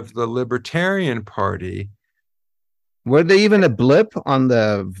Johnson of the Libertarian Party. Were they even a blip on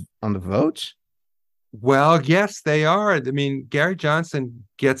the votes? Well, yes, they are. I mean, Gary Johnson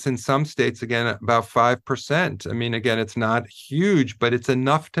gets in some states, again, about 5%. I mean, again, it's not huge, but it's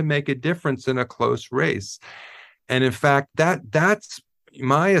enough to make a difference in a close race. And in fact, that's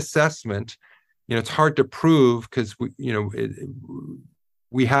my assessment. It's hard to prove because we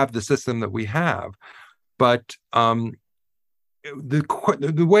have the system that we have. But the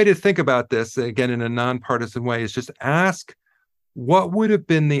way to think about this, again, in a nonpartisan way, is just ask what would have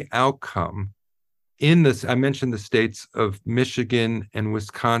been the outcome in this? I mentioned the states of Michigan and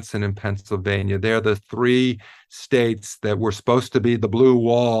Wisconsin and Pennsylvania. They're the three states that were supposed to be the blue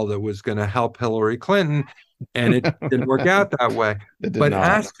wall that was going to help Hillary Clinton, and it didn't work out that way. But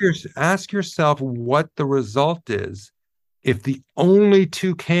ask yourself what the result is if the only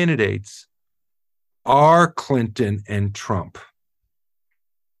two candidates are Clinton and Trump.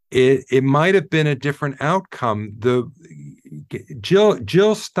 It might have been a different outcome.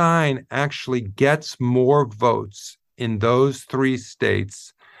 Jill Stein actually gets more votes in those three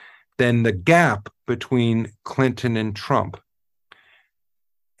states than the gap between Clinton and Trump.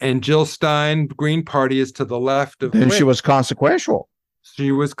 And Jill Stein, Green Party, is to the left of Clinton. She was consequential.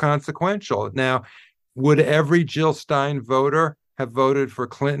 She was consequential. Now, would every Jill Stein voter have voted for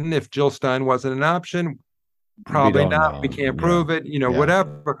Clinton if Jill Stein wasn't an option? Probably not. Know. We can't prove it,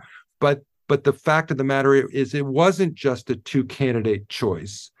 whatever. But the fact of the matter is it wasn't just a two-candidate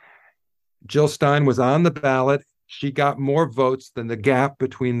choice. Jill Stein was on the ballot. She got more votes than the gap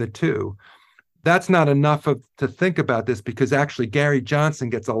between the two. That's not enough to think about this, because actually Gary Johnson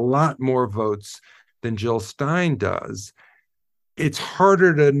gets a lot more votes than Jill Stein does. It's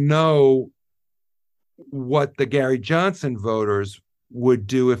harder to know what the Gary Johnson voters would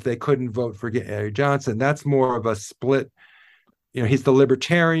do if they couldn't vote for Gary Johnson. That's more of a split. He's the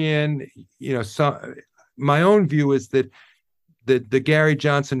libertarian. So my own view is that the Gary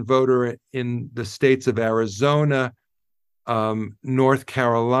Johnson voter in the states of Arizona, North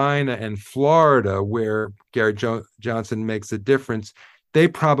Carolina, and Florida, where Gary Johnson makes a difference, they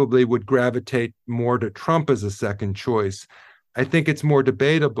probably would gravitate more to Trump as a second choice. I think it's more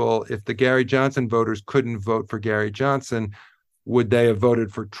debatable if the Gary Johnson voters couldn't vote for Gary Johnson, would they have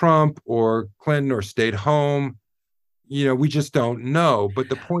voted for Trump or Clinton or stayed home? We just don't know. But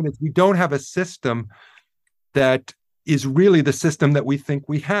the point is, we don't have a system that is really the system that we think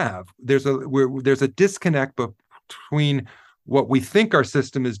we have. There's a disconnect between what we think our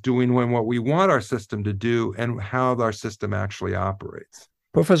system is doing and what we want our system to do and how our system actually operates.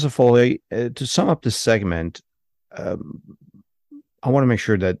 Professor Foley, to sum up this segment, I want to make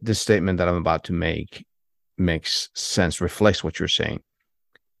sure that this statement that I'm about to make makes sense, reflects what you're saying.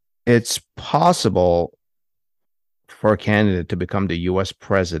 It's possible for a candidate to become the U.S.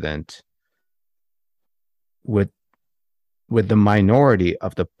 president with the minority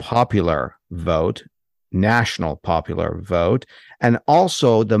of the popular vote, national popular vote, and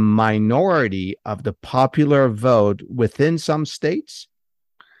also the minority of the popular vote within some states?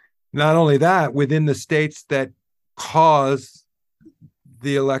 Not only that, within the states that cause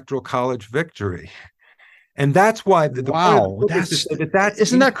the Electoral College victory. And that's why isn't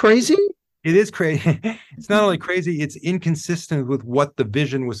that crazy? It is crazy. It's not only crazy, it's inconsistent with what the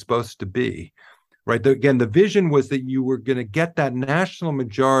vision was supposed to be, right? Again, the vision was that you were going to get that national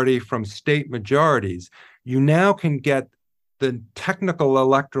majority from state majorities. You now can get the technical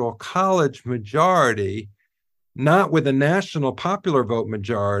Electoral College majority, not with a national popular vote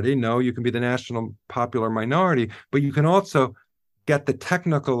majority. No, you can be the national popular minority, but you can also get the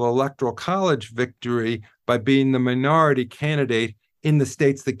technical Electoral College victory by being the minority candidate in the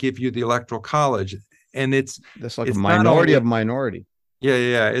states that give you the Electoral College. And that's like a minority of minority.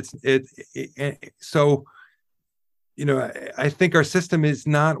 Yeah. So, I think our system is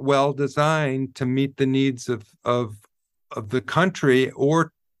not well designed to meet the needs of the country,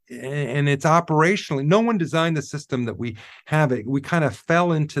 and it's operationally. No one designed the system that we have. We kind of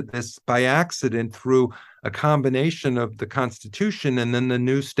fell into this by accident through a combination of the Constitution and then the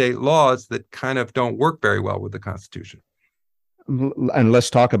new state laws that kind of don't work very well with the Constitution. And let's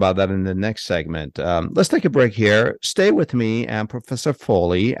talk about that in the next segment. Let's take a break here. Stay with me and Professor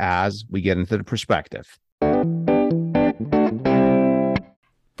Foley as we get into the perspective.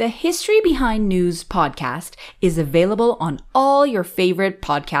 The History Behind News podcast is available on all your favorite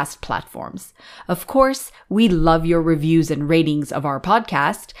podcast platforms. Of course, we love your reviews and ratings of our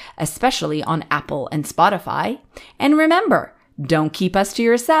podcast, especially on Apple and Spotify. And remember, don't keep us to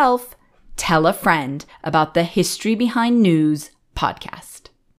yourself. Tell a friend about the History Behind News podcast.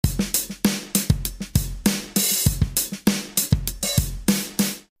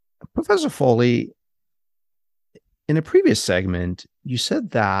 Professor Foley, in a previous segment, you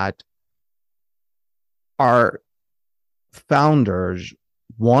said that our founders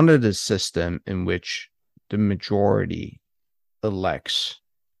wanted a system in which the majority elects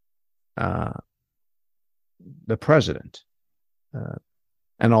the president,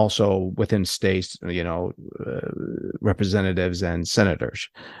 and also within states, representatives and senators.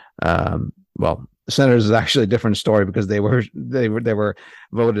 senators is actually a different story because they were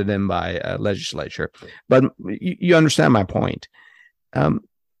voted in by legislature. But you understand my point.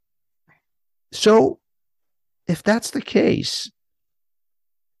 So if that's the case,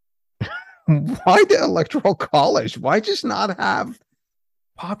 why the Electoral College? Why just not have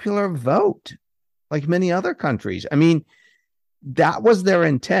popular vote like many other countries? I mean, that was their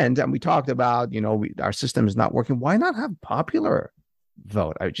intent. And we talked about, our system is not working. Why not have popular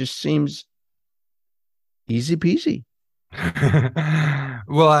vote? It just seems easy peasy.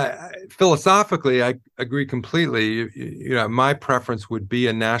 Well, philosophically, I agree completely. My preference would be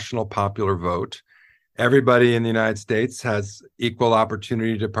a national popular vote. Everybody in the United States has equal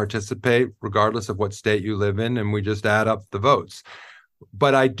opportunity to participate, regardless of what state you live in, and we just add up the votes.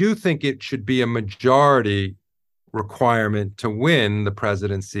 But I do think it should be a majority requirement to win the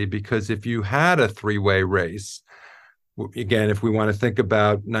presidency, because if you had a three-way race, again, if we want to think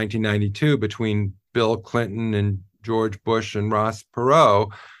about 1992 between Bill Clinton and George Bush and Ross Perot,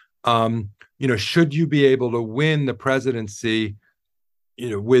 should you be able to win the presidency,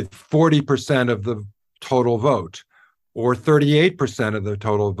 with 40% of the total vote, or 38% of the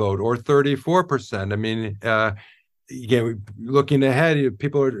total vote, or 34%? I mean, again, looking ahead,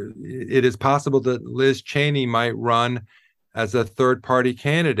 it is possible that Liz Cheney might run as a third-party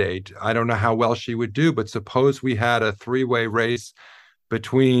candidate. I don't know how well she would do, but suppose we had a three-way race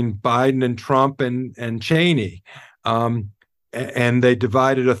between Biden and Trump and Cheney, and they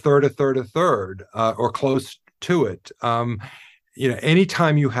divided a third, or close to it.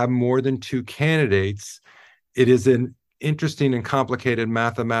 Anytime you have more than two candidates, it is an interesting and complicated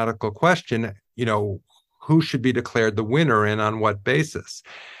mathematical question, who should be declared the winner and on what basis.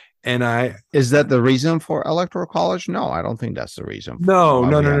 And is that the reason for Electoral College? No, I don't think that's the reason. No.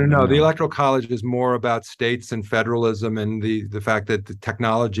 The Electoral College is more about states and federalism, and the fact that the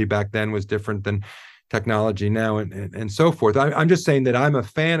technology back then was different than technology now, and so forth. I'm just saying that I'm a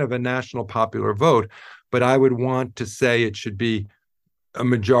fan of a national popular vote, but I would want to say it should be a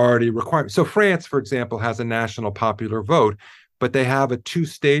majority requirement. So France, for example, has a national popular vote, but they have a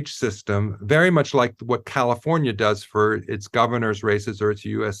two-stage system, very much like what California does for its governor's races or its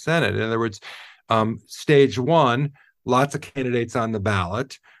U.S. Senate. In other words, stage one, lots of candidates on the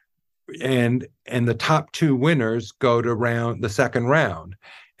ballot, and the top two winners go to the second round.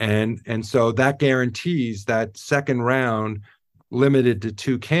 And so that guarantees that second round, limited to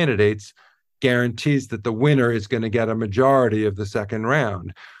two candidates, guarantees that the winner is going to get a majority of the second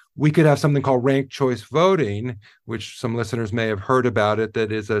round. We could have something called ranked choice voting, which some listeners may have heard about it,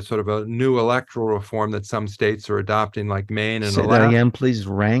 that is a sort of a new electoral reform that some states are adopting, like Maine and Alaska. Say that again, please.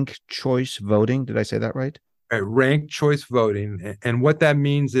 Ranked choice voting. Did I say that right? Ranked choice voting. And what that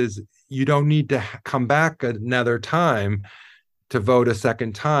means is you don't need to come back another time to vote a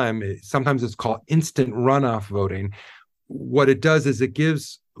second time. Sometimes it's called instant runoff voting. What it does is it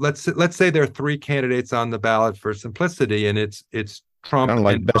gives, let's say there are three candidates on the ballot for simplicity, and it's Trump. Kind of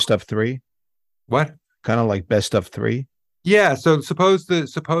like best of three. What? Kind of like best of three. Yeah. So suppose the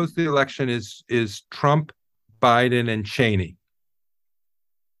election is Trump, Biden, and Cheney.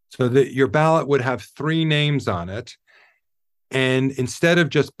 So that your ballot would have three names on it, and instead of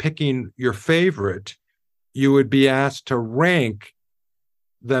just picking your favorite, you would be asked to rank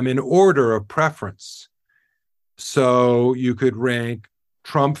them in order of preference. So you could rank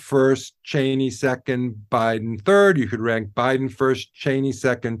Trump first, Cheney second, Biden third. You could rank Biden first, Cheney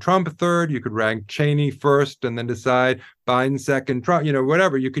second, Trump third. You could rank Cheney first and then decide Biden second, Trump,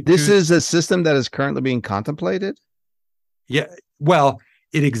 whatever. You could. This is a system that is currently being contemplated? Yeah. Well,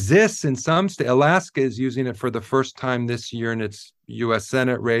 it exists in some states. Alaska is using it for the first time this year in its U.S.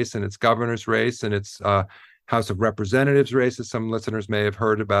 Senate race and its governor's race and its House of Representatives races. Some listeners may have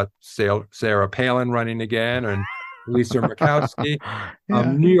heard about Sarah Palin running again, and Lisa Murkowski.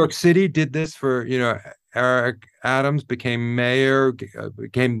 Yeah. New York City did this for, Eric Adams became mayor,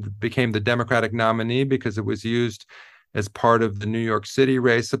 became the Democratic nominee because it was used as part of the New York City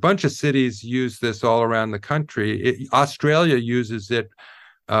race. A bunch of cities use this all around the country. Australia uses it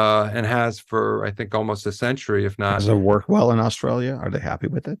and has for, I think, almost a century, if not. Does it work well in Australia? Are they happy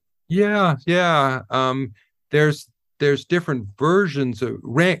with it? Yeah. There's different versions of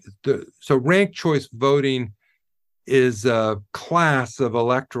ranked choice voting is a class of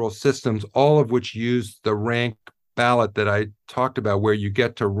electoral systems, all of which use the rank ballot that I talked about, where you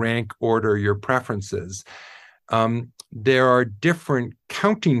get to rank order your preferences. There are different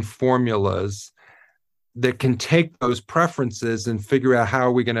counting formulas that can take those preferences and figure out how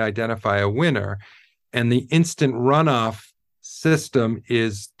are we going to identify a winner. And the instant runoff system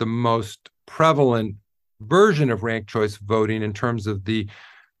is the most prevalent version of ranked choice voting in terms of the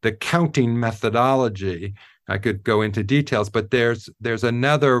the counting methodology. I could go into details, but there's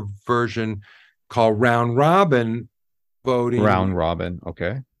another version called round robin voting. Round robin,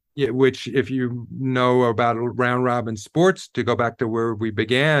 okay. Yeah, which, if you know about round robin sports, to go back to where we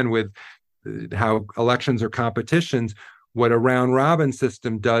began with how elections are competitions, what a round robin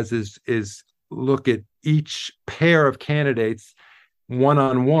system does is look at each pair of candidates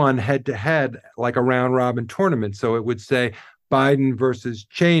one-on-one, head-to-head, like a round robin tournament. So it would say Biden versus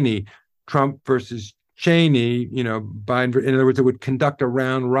Cheney, Trump versus Cheney, Biden. In other words, it would conduct a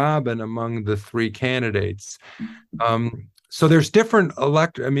round robin among the three candidates. So there's different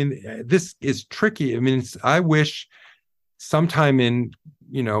this is tricky. I wish sometime in,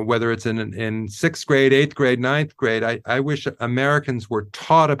 whether it's in sixth grade, eighth grade, ninth grade, I wish Americans were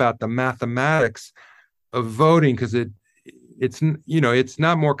taught about the mathematics of voting, because it's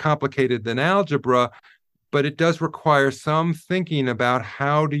not more complicated than algebra, but it does require some thinking about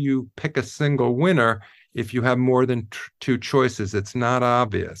how do you pick a single winner if you have more than two choices. It's not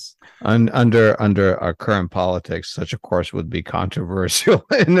obvious. Under our current politics, such a course would be controversial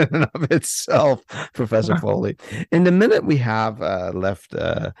in and of itself, Professor Foley. In the minute we have left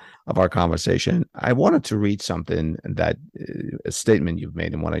of our conversation, I wanted to read something a statement you've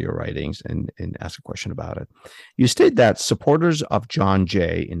made in one of your writings and ask a question about it. You state that supporters of John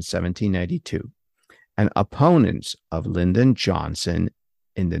Jay in 1792 and opponents of Lyndon Johnson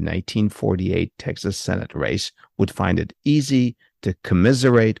in the 1948 Texas Senate race would find it easy to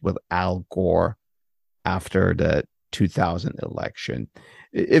commiserate with Al Gore after the 2000 election.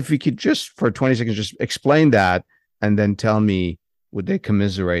 If we could just, for 20 seconds, just explain that and then tell me, would they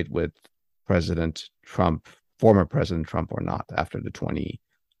commiserate with President Trump, former President Trump, or not after the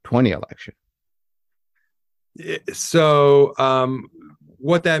 2020 election? So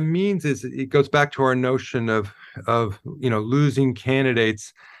what that means is it goes back to our notion of losing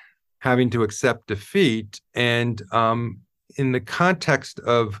candidates having to accept defeat. And in the context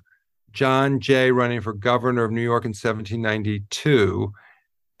of John Jay running for governor of New York in 1792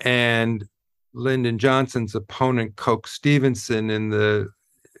 and Lyndon Johnson's opponent, Coke Stevenson, in the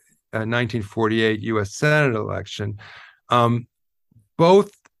 1948 U.S. Senate election,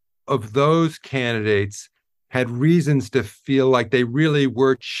 both of those candidates had reasons to feel like they really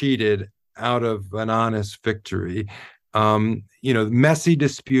were cheated out of an honest victory. Messy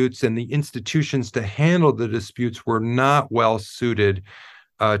disputes and the institutions to handle the disputes were not well suited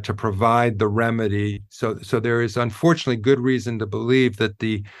to provide the remedy. So there is unfortunately good reason to believe that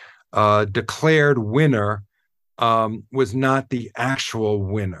the declared winner was not the actual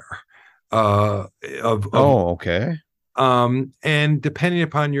winner. Okay. And depending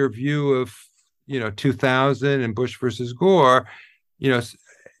upon your view of 2000 and Bush versus Gore,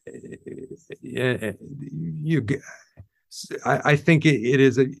 I think it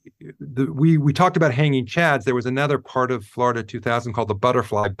is we talked about hanging chads. There was another part of Florida 2000 called the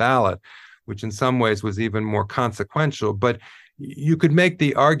butterfly ballot, which in some ways was even more consequential. But you could make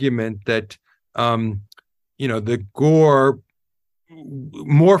the argument that the Gore,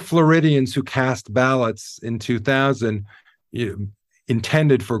 more Floridians who cast ballots in 2000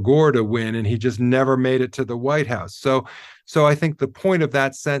 intended for Gore to win, and he just never made it to the White House. So I think the point of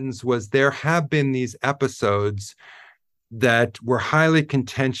that sentence was there have been these episodes that were highly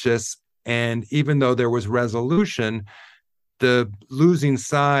contentious, and even though there was resolution, the losing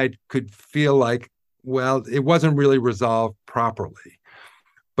side could feel like, well, it wasn't really resolved properly.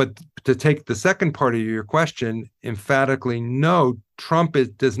 But to take the second part of your question, emphatically, no, Trump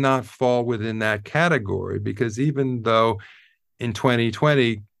does not fall within that category, because even though in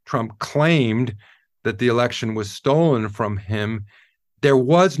 2020, Trump claimed that the election was stolen from him, there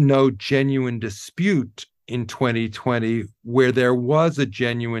was no genuine dispute in 2020 where there was a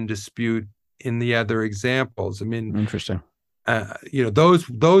genuine dispute in the other examples. Interesting.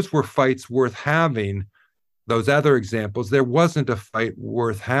 Those were fights worth having. Those other examples, there wasn't a fight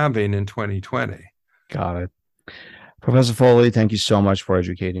worth having in 2020. Got it. Professor Foley, thank you so much for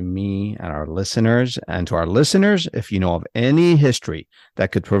educating me and our listeners. And to our listeners, if you know of any history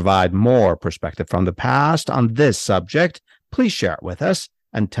that could provide more perspective from the past on this subject, please share it with us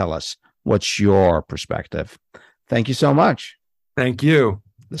and tell us what's your perspective. Thank you so much. Thank you.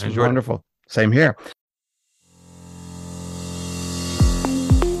 This was wonderful. Same here.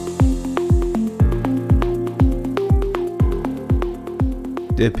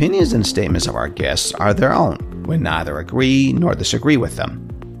 The opinions and statements of our guests are their own. We neither agree nor disagree with them.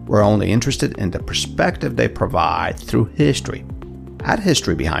 We're only interested in the perspective they provide through history. At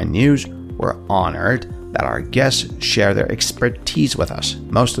History Behind News, we're honored that our guests share their expertise with us,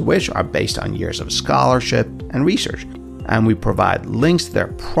 most of which are based on years of scholarship and research. and we provide links to their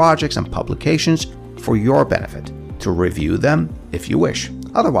projects and publications for your benefit to review them if you wish.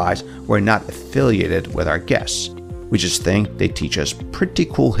 Otherwise, we're not affiliated with our guests. We just think they teach us pretty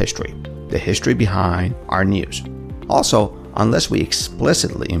cool history, the history behind our news. Also, unless we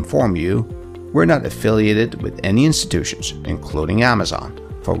explicitly inform you, we're not affiliated with any institutions, including Amazon,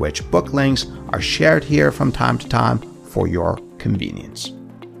 for which book links are shared here from time to time for your convenience.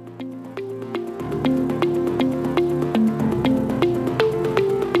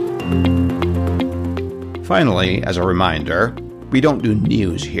 Finally, as a reminder, we don't do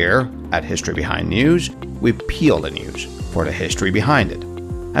news here at History Behind News. We peel the news for the history behind it.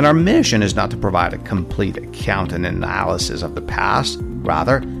 And our mission is not to provide a complete account and analysis of the past,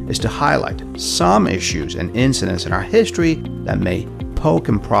 rather is to highlight some issues and incidents in our history that may poke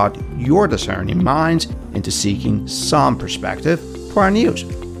and prod your discerning minds into seeking some perspective for our news.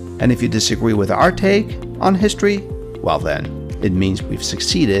 And if you disagree with our take on history, well then, it means we've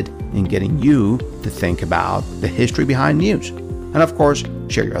succeeded in getting you to think about the history behind news. And of course,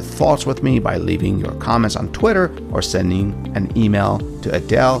 share your thoughts with me by leaving your comments on Twitter or sending an email to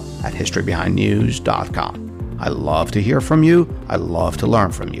adele@historybehindnews.com. I love to hear from you. I love to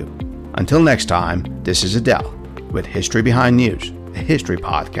learn from you. Until next time, this is Adele with History Behind News, a history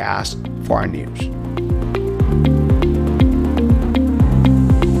podcast for our news.